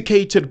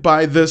intoxicated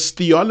by this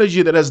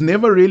theology that has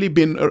never really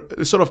been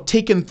sort of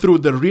taken through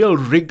the real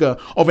rigor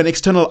of an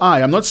external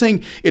eye. I'm not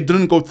saying it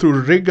didn't go through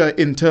rigor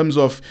in terms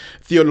of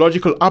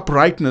theological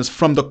uprightness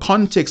from the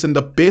context and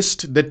the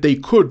best that they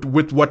could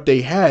with what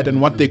they had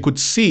and what they could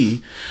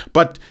see,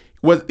 but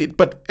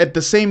at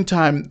the same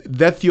time,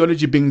 that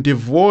theology being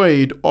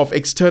devoid of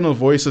external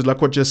voices, like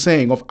what you're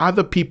saying, of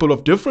other people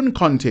of different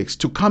contexts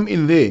to come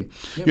in there.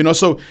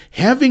 So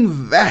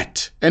having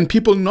that, and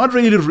people not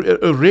really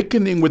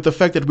reckoning with the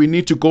fact that we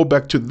need to go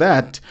back to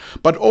that,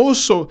 but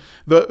also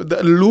the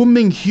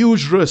looming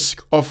huge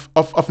risk of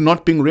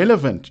not being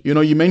relevant.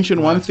 You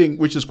mentioned one thing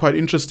which is quite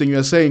interesting.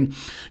 You're saying,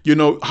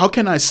 how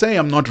can I say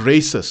I'm not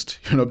racist?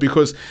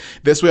 Because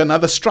that's where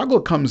another struggle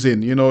comes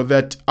in.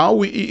 That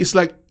it's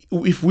like,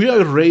 if we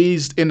are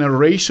raised in a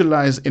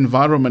racialized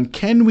environment,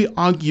 can we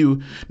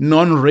argue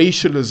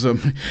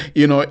non-racialism?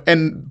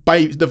 And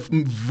by the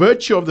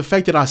virtue of the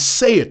fact that I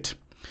say it,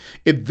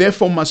 it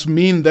therefore must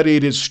mean that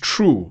it is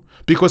true.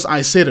 because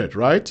I said it,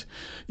 right?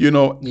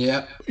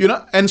 Yeah.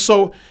 And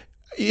so,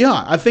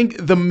 yeah, I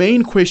think the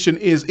main question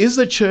is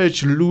the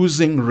church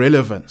losing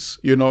relevance?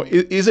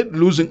 Is it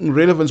losing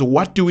relevance?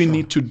 What do we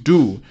need to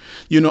do?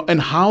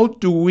 And how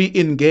do we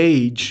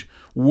engage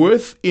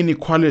with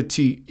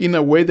inequality in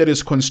a way that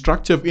is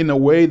constructive, in a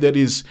way that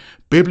is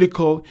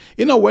biblical,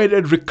 in a way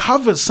that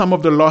recovers some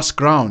of the lost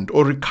ground,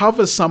 or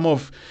recovers some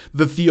of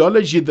the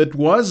theology that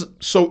was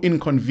so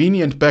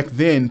inconvenient back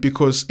then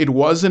because it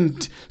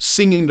wasn't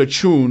singing the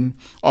tune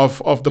of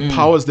the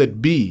powers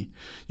that be,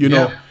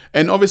 Yeah.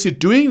 and obviously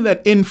doing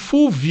that in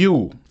full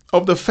view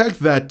of the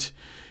fact that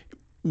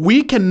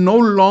we can no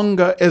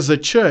longer, as a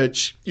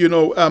church,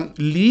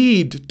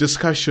 lead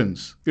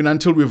discussions,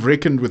 until we've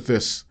reckoned with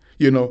this,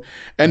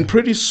 and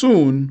pretty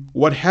soon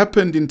what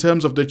happened in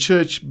terms of the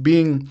church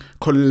being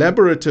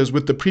collaborators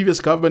with the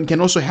previous government can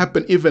also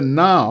happen even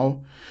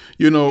now,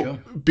 Sure.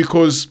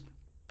 because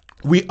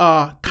we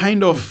are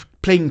kind of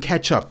playing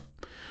catch up.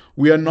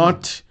 We are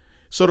not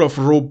sort of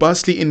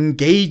robustly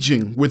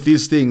engaging with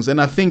these things. And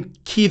I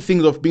think key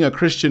things of being a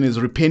Christian is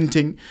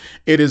repenting.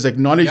 It is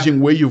acknowledging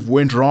where you've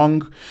went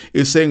wrong.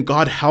 It's saying,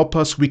 God, help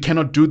us. We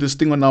cannot do this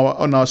thing on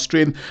our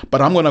strength,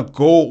 but I'm going to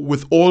go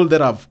with all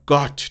that I've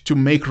got to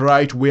make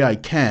right where I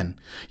can.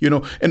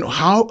 And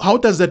how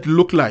does that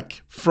look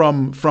like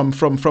from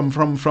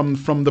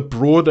the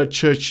broader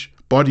church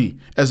body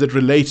as it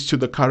relates to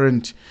the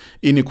current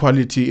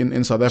inequality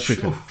in South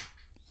Africa?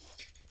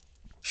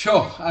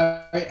 Sure.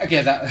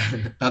 Okay,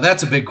 now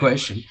that's a big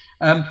question.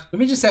 Let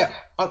me just say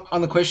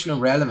on the question of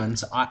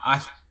relevance,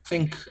 I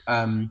think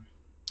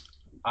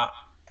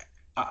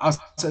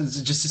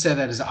just to say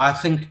that is I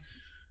think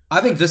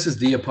this is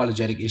the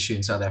apologetic issue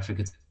in South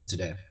Africa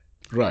today.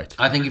 Right.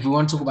 I think if we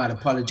want to talk about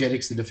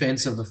apologetics, the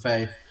defense of the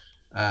faith,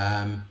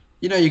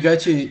 you go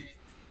to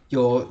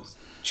your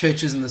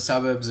churches in the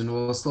suburbs, and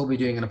we'll still be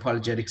doing an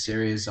apologetic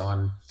series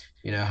on,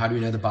 how do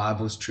we know the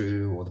Bible's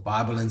true, or the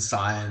Bible and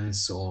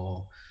science,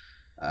 or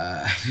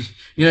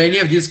any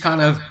of these kind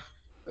of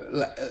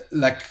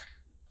like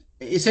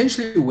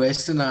essentially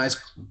westernized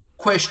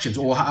questions,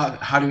 or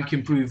how do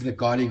we prove that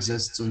God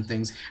exists and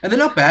things. And they're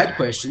not bad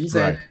questions,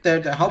 Right.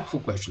 they're helpful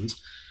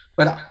questions.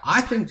 But I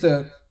think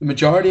the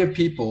majority of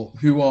people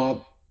who are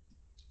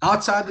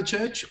outside the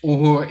church, or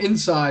who are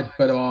inside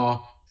but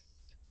are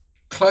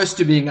close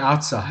to being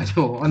outside,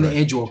 or on the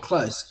edge, or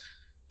close,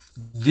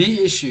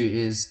 the issue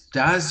is,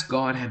 does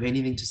God have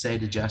anything to say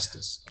to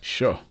justice?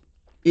 Sure.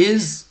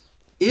 Does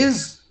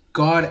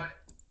God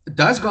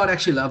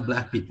actually love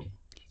black people?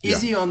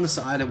 Is he on the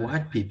side of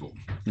white people?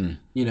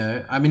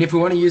 If we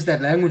want to use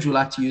that language we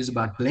like to use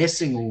about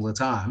blessing all the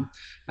time,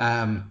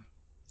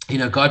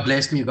 God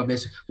bless me, God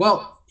bless you.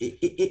 Well,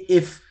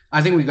 if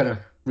I think we've got to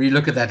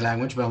relook at that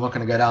language, but I'm not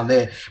going to go down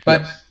there.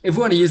 But if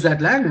we want to use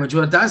that language,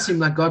 well, it does seem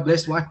like God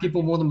blessed white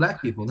people more than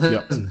black people,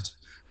 doesn't it?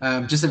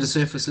 Just at a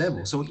surface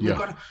level. So we've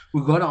got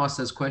to ask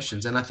those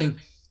questions. And I think,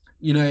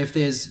 if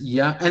there's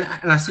young,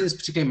 and I see this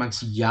particularly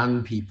amongst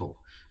young people.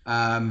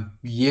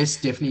 Yes,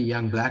 definitely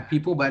young black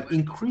people, but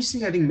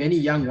increasingly, I think many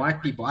young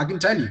white people. I can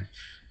tell you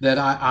that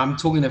I'm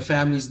talking to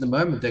families at the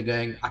moment. They're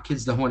going, our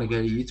kids don't want to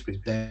go to youth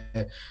group.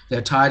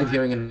 They're tired of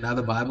hearing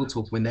another Bible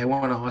talk when they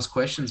want to ask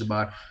questions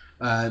about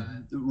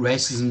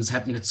racism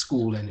happening at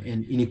school, and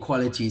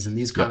inequalities and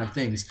these kind of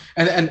things.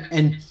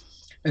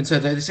 And so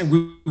they're saying,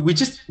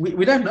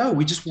 we don't know.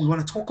 We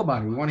want to talk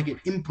about it. We want to get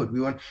input.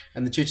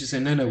 And the church is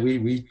saying, no,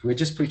 we're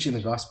just preaching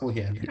the gospel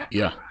here.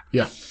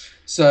 Yeah.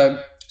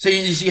 So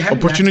you have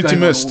opportunity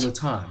missed all the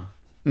time.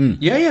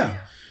 Yeah.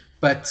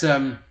 But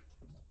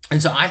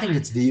and so I think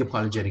it's the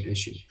apologetic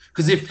issue,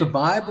 because if the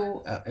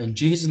Bible and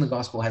Jesus in the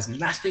gospel has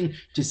nothing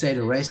to say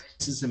to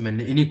racism and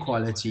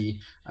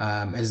inequality,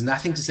 has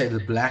nothing to say to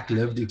the black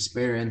lived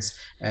experience,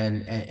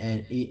 and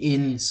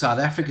in South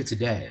Africa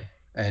today,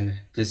 and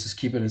let's just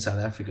keep it in South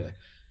Africa,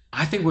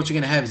 I think what you're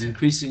going to have is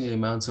increasing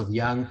amounts of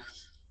young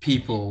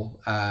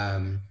people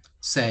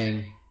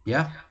saying,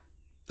 yeah,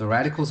 the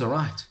radicals are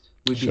right.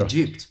 We've been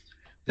duped.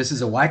 This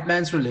is a white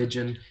man's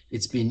religion.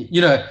 It's been,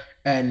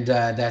 and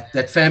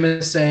that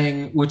famous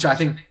saying, which I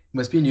think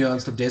must be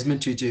nuanced, of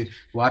Desmond Tutu,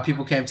 white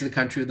people came to the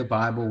country of the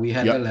Bible. We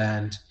had the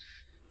land.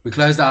 We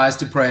closed our eyes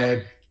to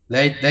pray.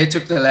 They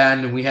took the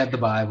land, and we had the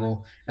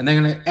Bible. And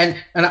they're gonna,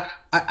 and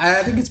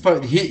I think it's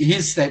probably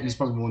his statement is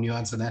probably more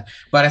nuanced than that.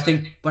 But I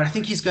think they're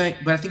going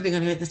to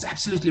go, that's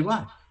absolutely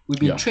right. We've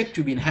been tricked.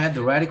 We've been had.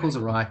 The radicals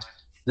are right.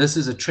 This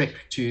is a trick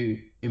to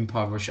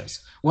impoverish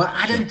us. Well,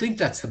 I don't think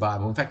that's the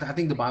Bible. In fact, I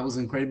think the Bible is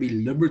an incredibly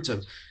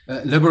liberative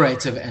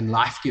and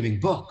life-giving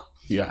book.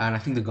 Yeah. And I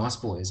think the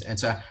gospel is. And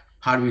so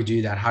how do we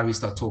do that? How do we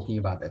start talking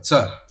about that?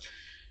 So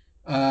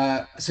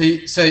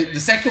the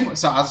second one,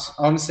 I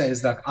want to say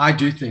is that I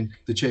do think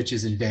the church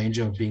is in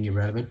danger of being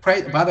irrelevant. By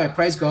the way,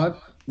 praise God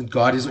that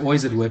God is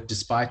always at work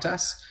despite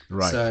us.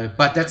 Right. So,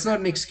 but that's not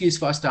an excuse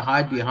for us to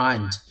hide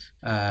behind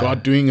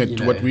God doing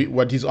it,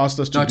 what He's asked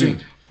us to do.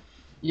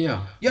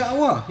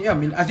 I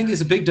mean, I think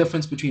there's a big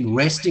difference between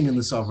resting in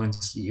the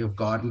sovereignty of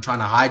God and trying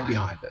to hide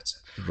behind it.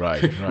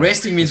 Right, right.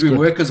 Resting means That's we good.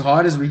 work as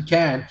hard as we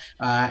can,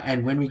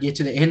 and when we get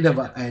to the end of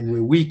it and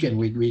we're weak and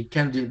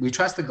we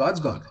trust that God's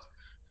got it.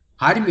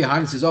 Hiding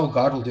behind it says, "Oh,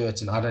 God will do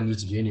it, and I don't need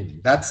to do anything."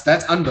 That's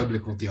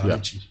unbiblical Yeah,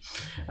 theology.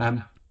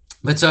 Um,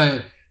 but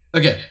so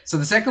okay, so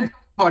the second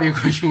part of your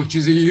question, which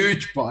is a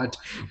huge part,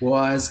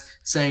 was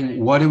saying,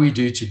 "What do we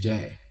do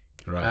today?"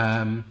 right.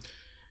 Um,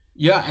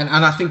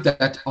 and I think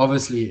that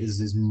obviously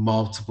is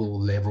multiple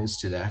levels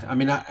to that. I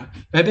mean,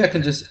 maybe I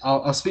can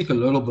I'll speak a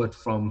little bit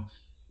from,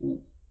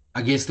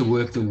 I guess, the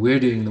work that we're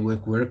doing, the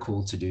work we're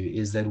called to do,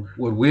 is that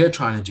what we're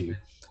trying to do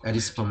at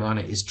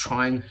Ispamana is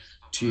trying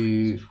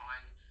to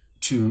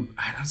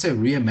I don't say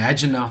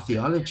reimagine our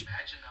theology.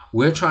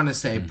 We're trying to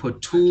say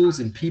put tools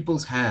in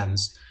people's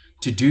hands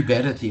to do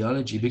better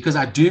theology, because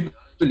I do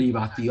believe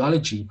our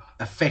theology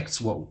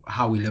affects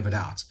how we live it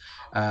out.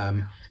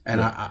 And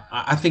Yeah,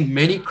 I think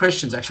many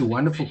Christians, actually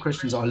wonderful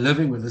Christians, are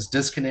living with this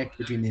disconnect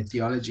between their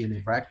theology and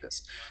their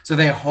practice. So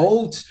they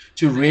hold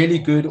to really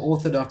good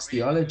orthodox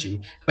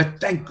theology, but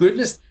thank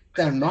goodness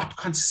they're not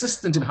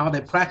consistent in how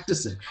they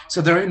practice it.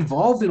 So they're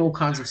involved in all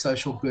kinds of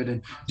social good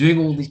and doing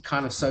all these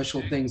kind of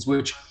social things,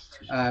 which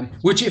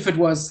if it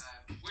was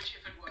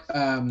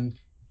um,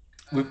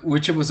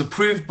 which it was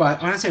approved by,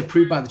 I don't say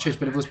approved by the church,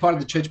 but if it was part of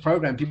the church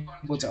program, people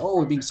would say, "Oh,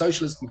 we're being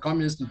socialist and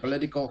communist and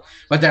political,"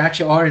 but they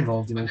actually are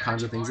involved in all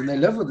kinds of things, and they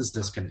live with this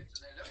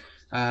disconnect.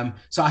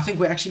 So I think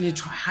we actually need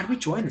to try. How do we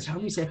join this? How do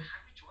we say,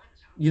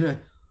 you know,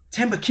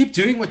 Temba, keep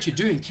doing what you're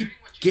doing. Keep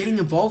getting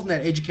involved in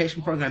that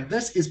education program.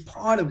 This is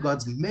part of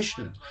God's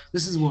mission.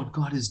 This is what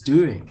God is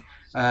doing.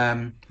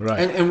 right.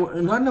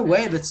 And not in a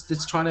way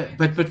that's trying to,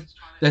 but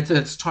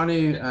that's trying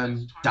to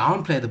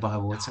downplay the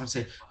Bible. It's trying to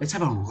say, let's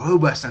have a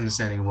robust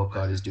understanding of what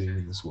God is doing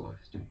in this world.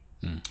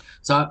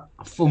 So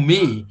for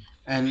me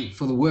and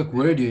for the work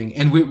we're doing,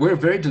 and we're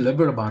very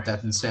deliberate about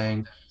that and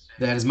saying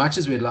that as much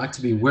as we'd like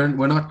to be, we're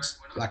not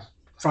like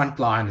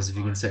frontliners, if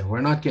you can say.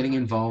 We're not getting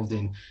involved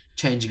in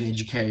changing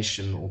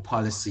education or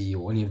policy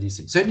or any of these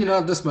things. Certainly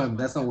not at this moment.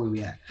 That's not where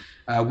we're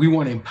at. We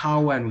want to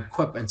empower and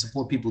equip and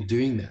support people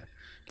doing that.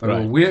 But what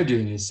Right, we're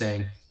doing is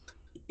saying,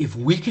 if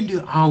we can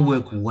do our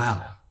work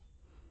well,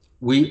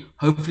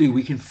 hopefully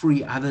we can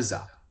free others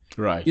up.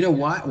 right. You know,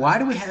 why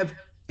do we have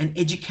an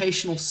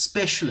educational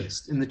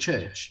specialist in the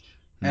church,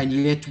 and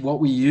yet what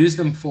we use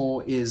them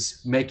for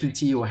is making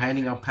tea or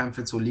handing out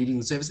pamphlets or leading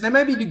the service? And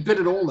they may be good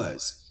at all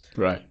those,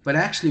 Right. but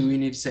actually we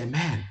need to say,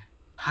 man,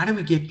 how do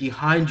we get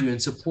behind you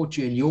and support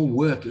you in your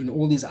work in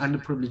all these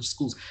underprivileged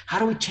schools? How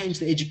do we change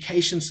the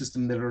education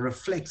system that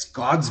reflects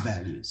God's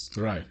values?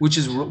 Right. Which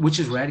is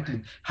radical.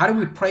 How do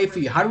we pray for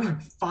you? How do we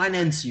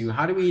finance you?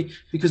 How do we,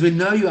 because we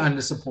know you're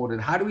under supported?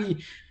 How do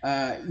we,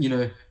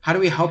 how do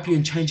we help you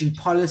in changing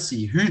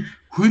policy?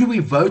 Who do we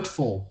vote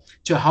for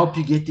to help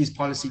you get these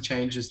policy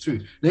changes through?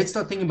 Let's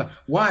start thinking about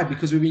why.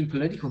 Because we're being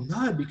political?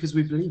 No, because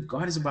we believe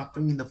God is about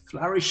bringing the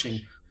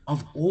flourishing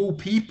of all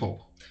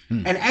people.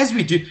 And as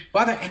we do,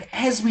 and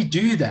as we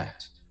do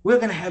that, we're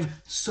going to have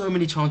so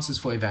many chances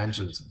for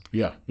evangelism.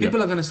 Yeah.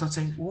 People are going to start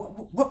saying,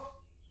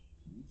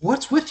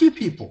 what's with you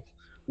people?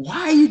 Why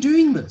are you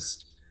doing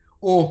this?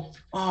 Or,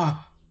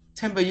 oh,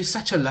 Temba, you're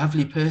such a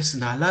lovely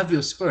person. I love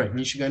your spirit. And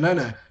you should go,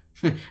 no.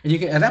 And you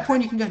can, at that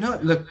point, you can go, no,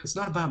 look, it's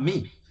not about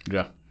me.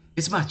 Yeah.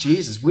 It's about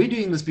Jesus. We're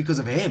doing this because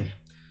of him.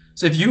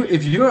 So if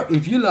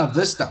you love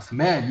this stuff,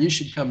 man, you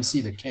should come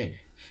see the King.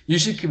 You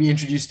should be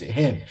introduced to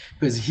him,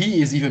 because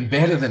he is even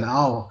better than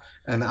our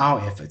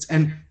efforts.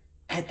 And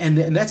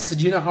that's,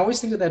 I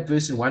always think of that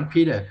verse in 1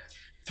 Peter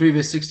 3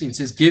 verse 16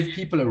 says, give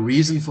people a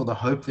reason for the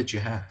hope that you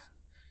have.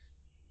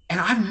 And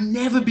I've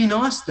never been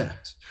asked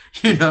that.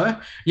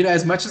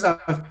 As much as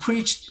I've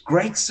preached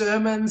great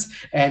sermons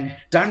and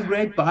done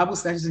great Bible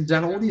studies and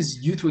done all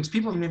these youth works,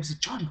 people have never said,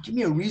 John, give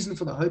me a reason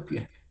for the hope you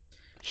have.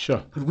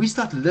 Sure. But we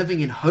start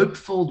living in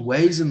hope-filled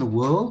ways in the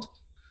world.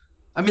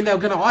 I mean, they're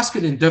going to ask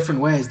it in different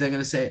ways. They're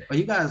going to say, "Are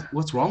you guys,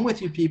 what's wrong with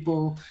you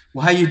people?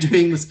 Why are you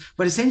doing this?"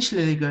 But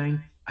essentially they're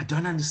going, "I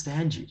don't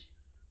understand you.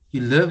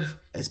 You live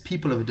as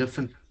people of a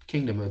different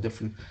kingdom, a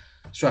different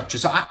structure."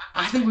 So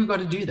I think we've got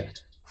to do that.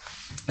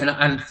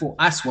 And for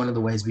us, one of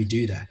the ways we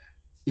do that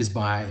is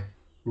by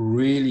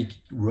really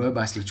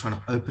robustly trying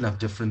to open up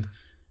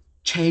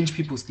change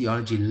people's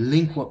theology,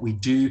 link what we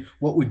do,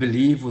 what we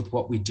believe with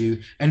what we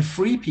do, and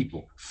free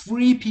people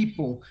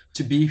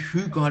to be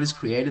who God has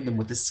created them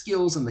with, the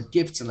skills and the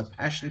gifts and the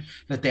passion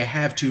that they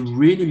have to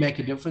really make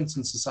a difference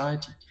in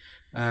society.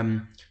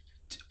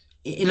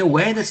 In a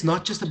way that's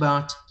not just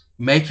about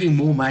making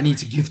more money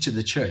to give to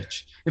the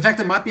church. In fact,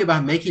 it might be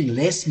about making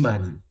less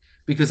money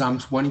because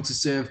I'm wanting to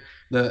serve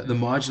the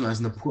marginalized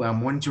and the poor.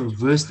 I'm wanting to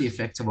reverse the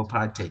effects of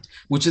apartheid,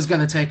 which is going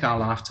to take our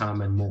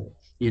lifetime and more,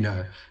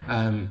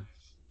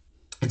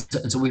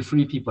 and so we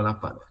free people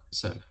up on it.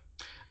 So,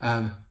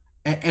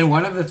 and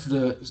one of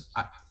the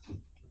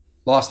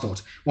last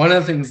thought, one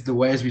of the things, the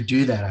ways we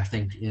do that, I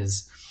think,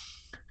 is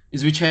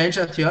is we change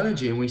our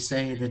theology and we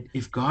say that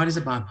if God is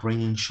about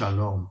bringing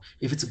shalom,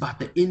 if it's about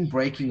the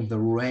inbreaking of the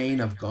reign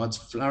of God's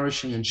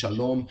flourishing and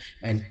shalom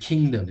and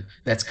kingdom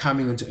that's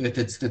coming onto earth,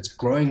 that's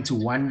growing to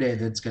one day,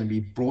 that's going to be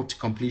brought to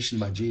completion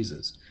by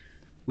Jesus,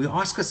 we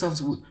ask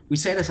ourselves, we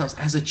say to ourselves,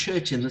 as a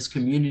church in this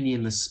community,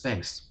 in this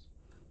space,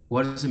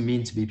 what does it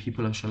mean to be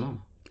people of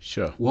shalom?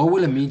 Sure. What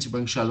will it mean to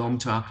bring shalom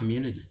to our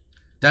community?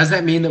 Does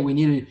that mean that we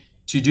need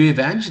to do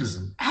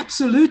evangelism?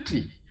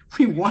 Absolutely.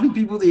 We want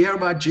people to hear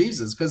about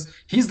Jesus because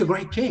he's the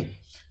great king.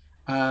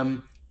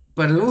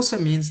 But it also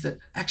means that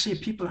actually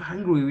if people are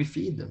hungry, we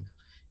feed them.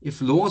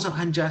 If laws are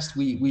unjust,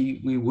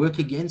 we work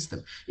against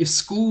them. If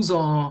schools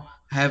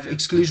have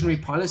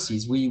exclusionary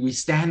policies, we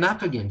stand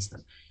up against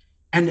them.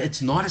 And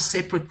it's not a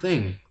separate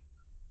thing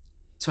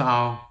to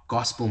our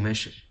gospel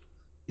mission.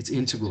 It's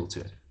integral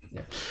to it.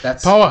 Yeah,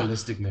 that's Power.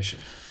 Holistic mission.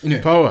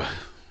 Anyway.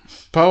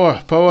 Power,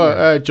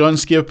 John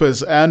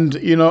Scheepers,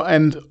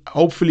 and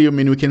hopefully,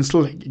 we can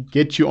still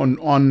get you on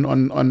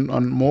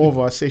more of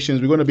our sessions.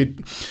 We're going to be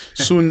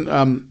soon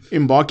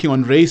embarking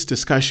on race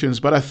discussions,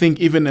 but I think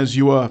even as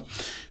you are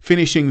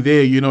finishing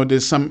there,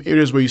 there's some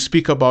areas where you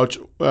speak about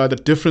the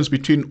difference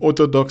between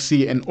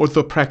orthodoxy and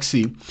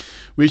orthopraxy,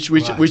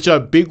 which are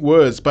big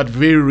words but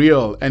very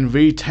real and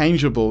very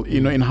tangible,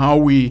 in how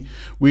we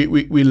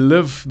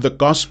live the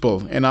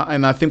gospel. And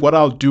I think what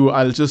I'll do,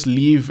 I'll just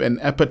leave an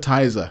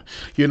appetizer,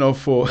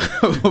 for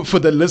for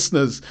the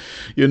listeners,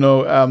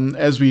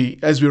 as we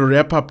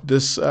wrap up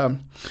this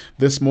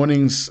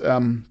morning's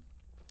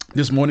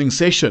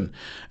session.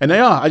 And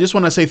I just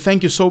want to say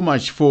thank you so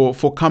much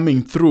for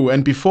coming through.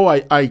 And before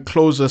I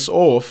close us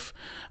off,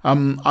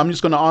 I'm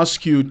just going to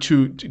ask you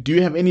do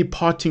you have any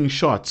parting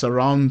shots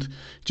around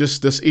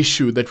just this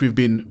issue that we've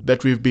been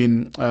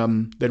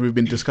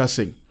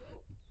discussing?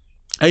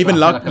 I even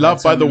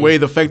love, by the way,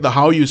 the fact that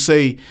how you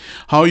say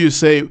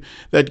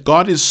that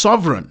God is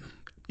sovereign,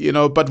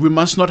 but we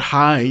must not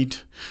hide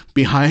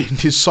behind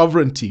his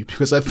sovereignty,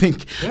 because I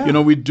think,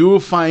 we do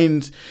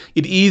find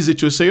it easy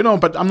to say,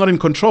 but I'm not in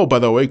control, by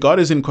the way. God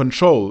is in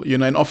control,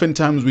 and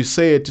oftentimes we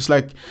say it,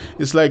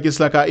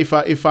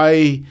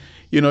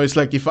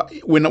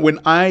 when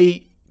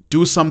I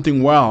do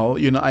something well,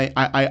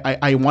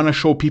 I want to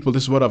show people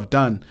this is what I've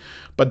done.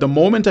 But the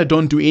moment I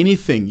don't do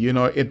anything,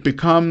 it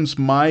becomes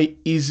my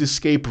easy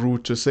escape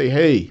route to say,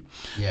 hey,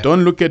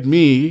 don't look at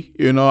me.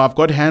 I've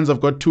got hands,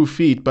 I've got 2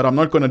 feet, but I'm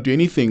not going to do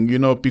anything,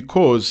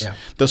 because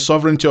the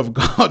sovereignty of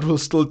God will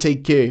still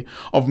take care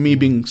of me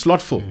being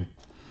slothful.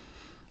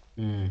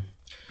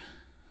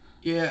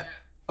 Yeah.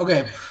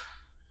 Okay.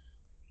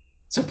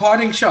 So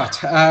parting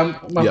shot.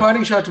 My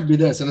parting shot would be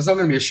this, and it's not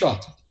going to be a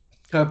shot.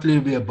 Hopefully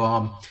it'll be a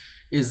bomb.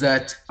 Is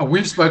that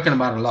we've spoken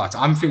about a lot.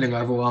 I'm feeling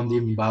overwhelmed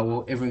even by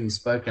everything we've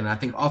spoken. I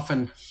think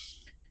often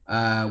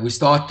we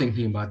start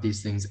thinking about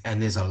these things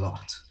and there's a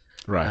lot.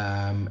 Right.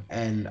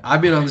 And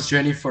I've been on this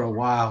journey for a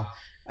while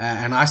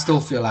and I still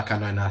feel like I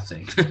know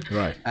nothing.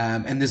 Right.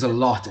 And there's a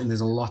lot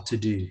to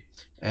do.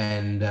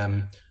 And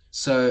and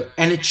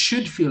it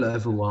should feel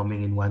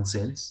overwhelming in one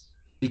sense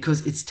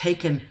because it's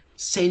taken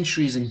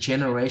centuries and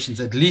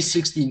generations, at least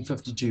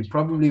 1652.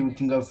 Probably we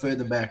can go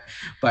further back,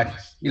 but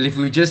if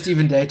we just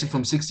even dated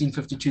from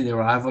 1652, the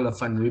arrival of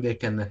Van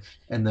Riebeeck and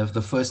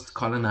the first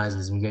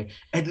colonizers, we go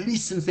at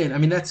least since then. I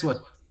mean, that's what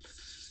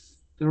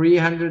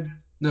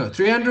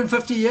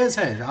 350 years.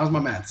 Hey, how's my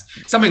maths?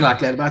 Something like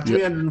that. About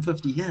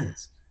 350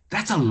 years.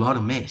 That's a lot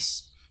of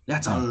mess.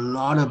 That's a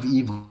lot of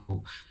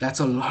evil.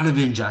 That's a lot of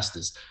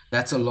injustice.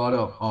 That's a lot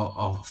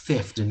of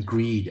theft and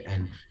greed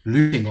and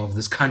looting of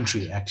this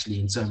country, actually,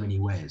 in so many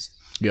ways.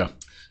 Yeah.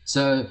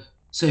 So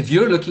if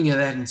you're looking at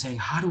that and saying,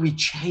 how do we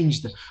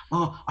change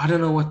I don't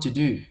know what to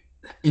do.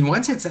 In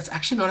one sense, that's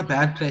actually not a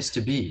bad place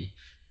to be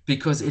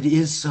because it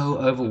is so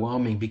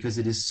overwhelming, because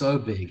it is so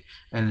big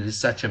and it is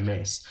such a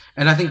mess.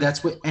 And I think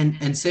that's what,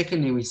 and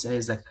secondly, we say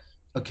is that,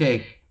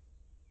 okay,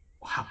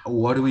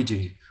 what do we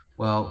do?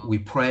 Well, we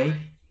pray.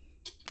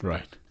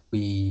 Right.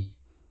 We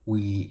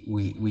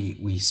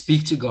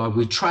speak to God.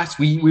 We trust.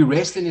 We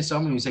rest in His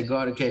sovereignty. We say,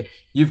 God, okay,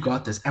 you've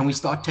got this, and we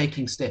start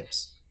taking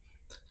steps.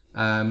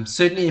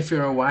 Certainly, if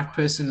you're a white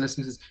person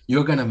listening to this,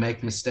 you're going to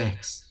make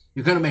mistakes.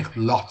 You're going to make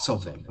lots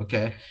of them.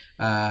 Okay.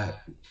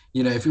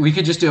 If we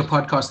could just do a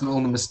podcast on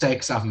all the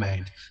mistakes I've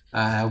made,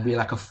 it'll be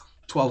like a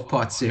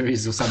 12-part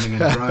series or something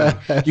in a row.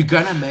 You're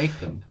going to make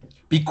them.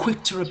 Be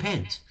quick to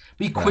repent.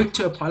 Be quick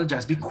to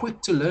apologize. Be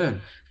quick to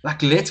learn.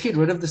 Like, let's get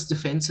rid of this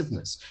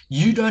defensiveness.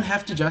 You don't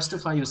have to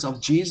justify yourself.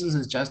 Jesus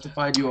has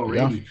justified you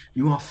already. Yeah.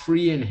 You are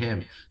free in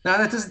Him. Now,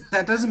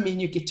 that doesn't mean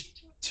you get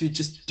to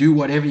just do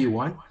whatever you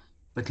want,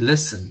 but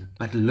listen,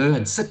 but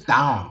learn. Sit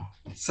down,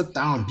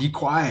 be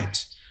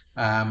quiet.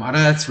 I know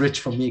that's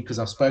rich for me because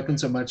I've spoken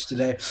so much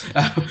today,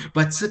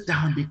 but sit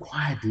down, be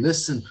quiet,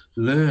 listen,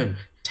 learn,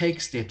 take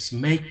steps,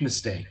 make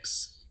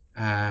mistakes,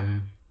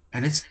 and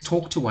let's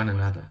talk to one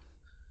another.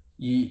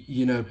 We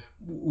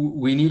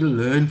need to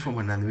learn from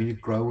one another. We need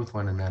to grow with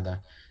one another,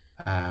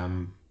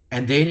 and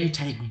then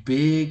take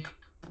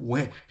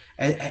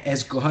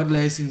as God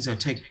lays things,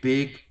 take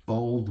big,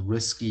 bold,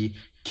 risky,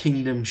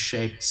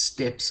 kingdom-shaped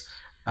steps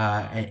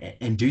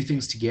and do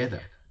things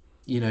together.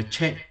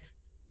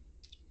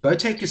 Go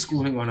take your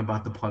schooling on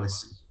about the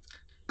policy.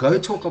 Go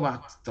talk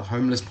about the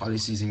homeless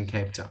policies in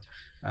Cape Town.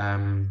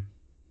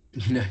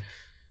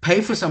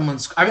 Pay for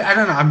someone's. I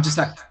don't know. I'm just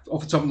like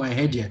off the top of my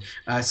head here.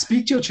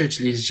 Speak to your church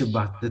leadership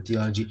about the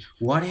theology,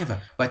 whatever.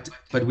 But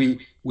we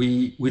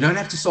don't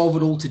have to solve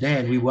it all today,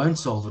 and we won't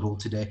solve it all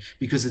today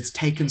because it's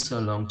taken so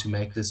long to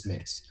make this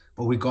mess.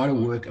 But we got to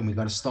work, and we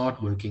got to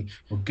start working.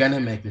 We're gonna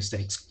make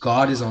mistakes.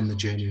 God is on the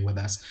journey with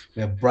us.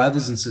 We have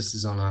brothers and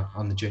sisters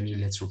on the journey.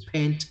 Let's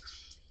repent.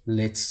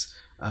 Let's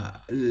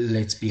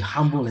be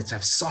humble. Let's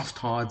have soft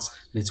hearts.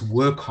 Let's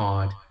work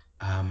hard,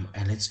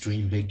 and let's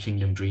dream big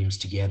kingdom dreams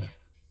together.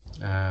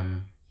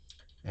 And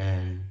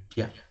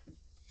yeah,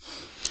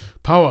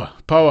 power,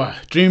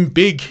 dream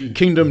big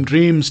kingdom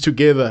dreams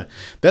together.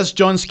 That's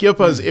John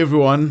Scheepers,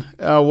 everyone.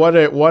 What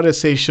a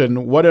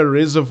session, what a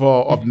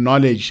reservoir of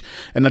knowledge,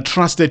 and I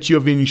trust that you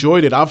have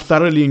enjoyed it. I've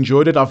thoroughly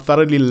enjoyed it. I've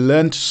thoroughly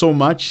learned so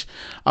much.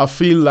 I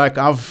feel like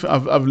I've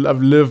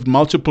lived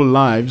multiple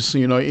lives,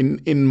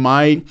 in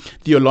my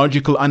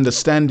theological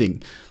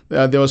understanding.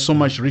 There was so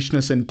much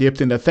richness and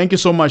depth in that. Thank you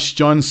so much,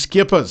 John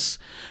Scheepers.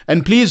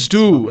 And please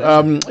do,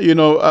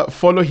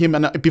 follow him.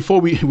 And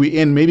before we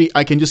end, maybe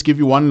I can just give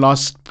you one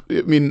last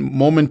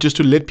moment just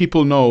to let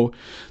people know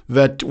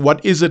that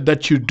what is it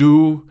that you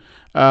do?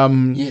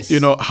 Yes.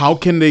 How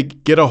can they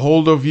get a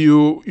hold of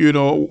you?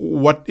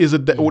 What is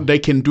it that they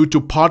can do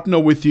to partner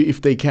with you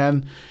if they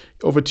can?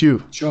 Over to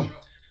you. Sure.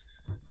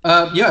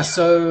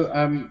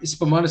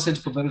 Ispamana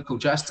Center for Biblical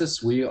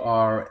Justice. We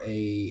are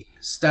a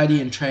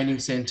study and training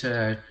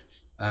center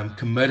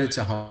committed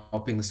to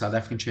helping the South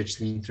African church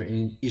think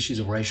through issues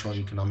of racial and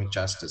economic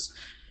justice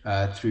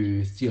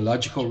through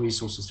theological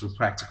resources, through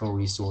practical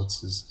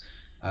resources.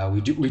 We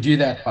do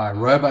that by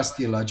robust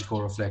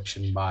theological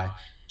reflection, by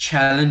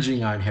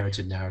challenging our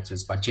inherited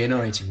narratives, by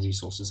generating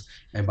resources,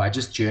 and by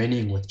just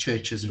journeying with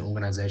churches and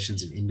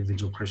organizations and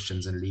individual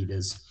Christians and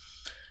leaders.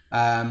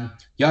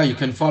 You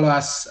can follow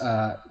us.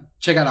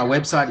 Check out our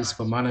website,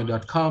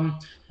 ispamana.com,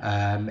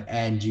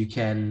 and you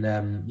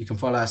can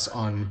follow us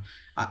on.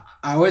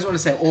 I always want to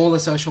say all the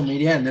social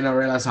media, and then I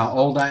realize how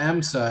old I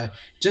am. So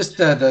just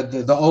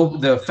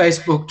the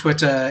Facebook,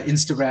 Twitter,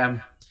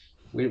 Instagram.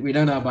 We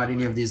don't know about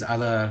any of these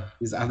other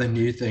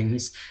new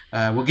things.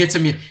 We'll get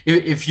some.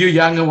 If you're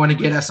young and want to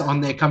get us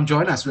on there, come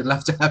join us. We'd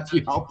love to have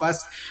you help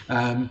us.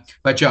 And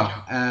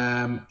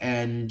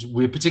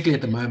we're particularly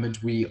at the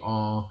moment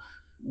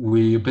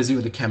we're busy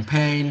with a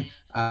campaign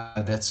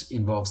that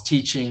involves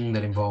teaching,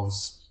 that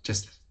involves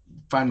just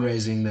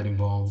fundraising, that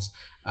involves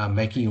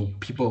making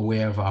people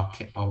aware of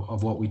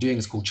what we're doing.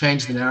 It's called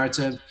Change the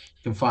Narrative. You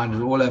can find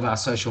it all over our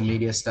social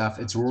media stuff.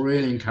 It's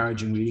really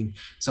encouraging reading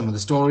some of the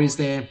stories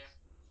there.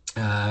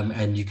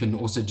 And you can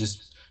also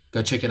just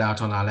go check it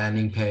out on our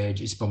landing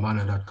page,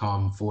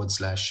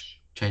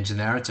 ispamana.com/change the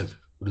narrative.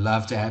 We'd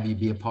love to have you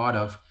be a part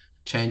of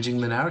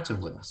changing the narrative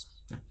with us.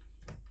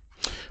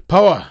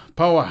 Power.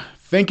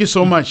 Thank you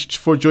so much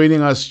for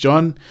joining us,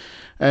 John.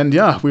 And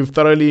we've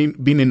thoroughly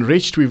been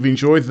enriched. We've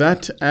enjoyed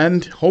that.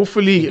 And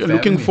hopefully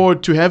looking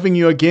forward to having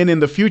you again in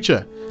the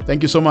future.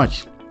 Thank you so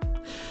much.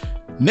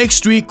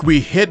 Next week,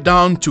 we head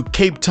down to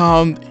Cape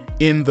Town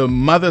in the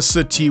mother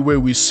city, where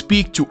we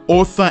speak to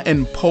author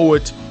and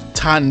poet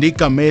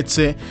Thandika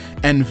Metse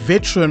and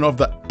veteran of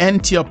the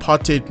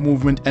anti-apartheid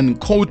movement and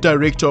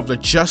co-director of the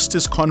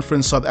Justice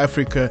Conference South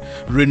Africa,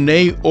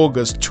 Renee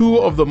August, two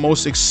of the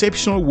most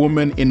exceptional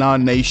women in our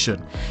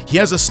nation.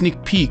 Here's a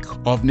sneak peek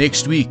of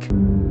next week.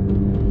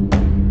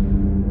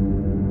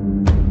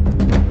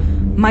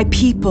 My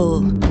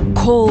people,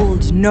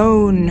 called,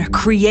 known,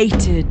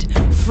 created,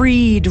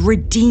 freed,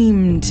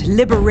 redeemed,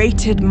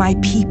 liberated my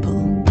people.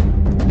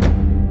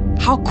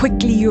 How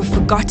quickly you have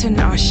forgotten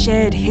our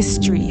shared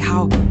history,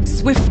 how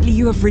swiftly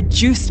you have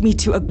reduced me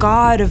to a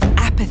god of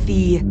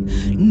apathy,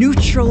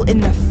 neutral in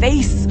the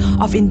face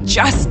of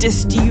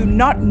injustice. Do you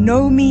not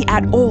know me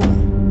at all?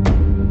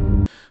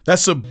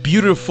 That's a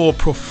beautiful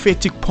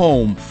prophetic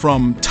poem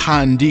from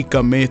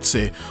Thandika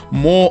Metse.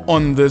 More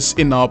on this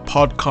in our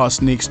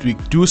podcast next week.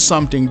 Do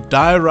something,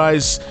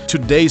 diarize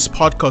today's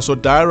podcast or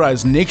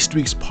diarize next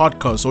week's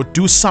podcast, or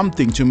do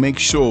something to make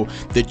sure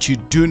that you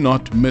do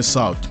not miss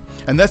out.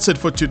 And that's it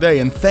for today,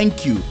 and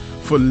thank you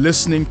for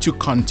listening to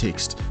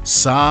Context.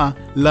 Sa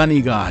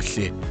lani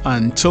kahle.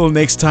 Until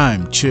next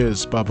time,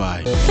 cheers,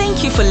 bye-bye.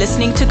 Thank you for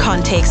listening to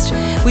Context.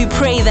 We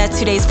pray that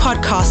today's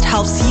podcast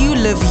helps you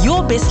live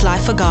your best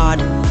life for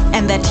God,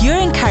 and that you're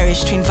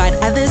encouraged to invite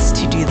others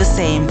to do the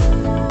same.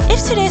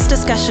 If today's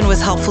discussion was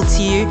helpful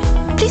to you,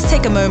 please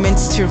take a moment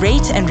to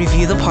rate and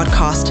review the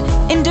podcast.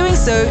 In doing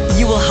so,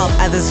 you will help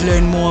others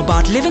learn more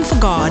about living for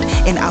God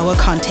in our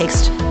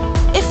context.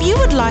 If you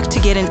would like to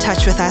get in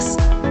touch with us,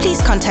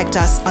 please contact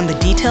us on the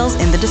details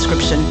in the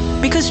description,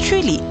 because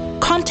truly,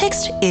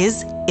 context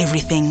is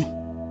everything.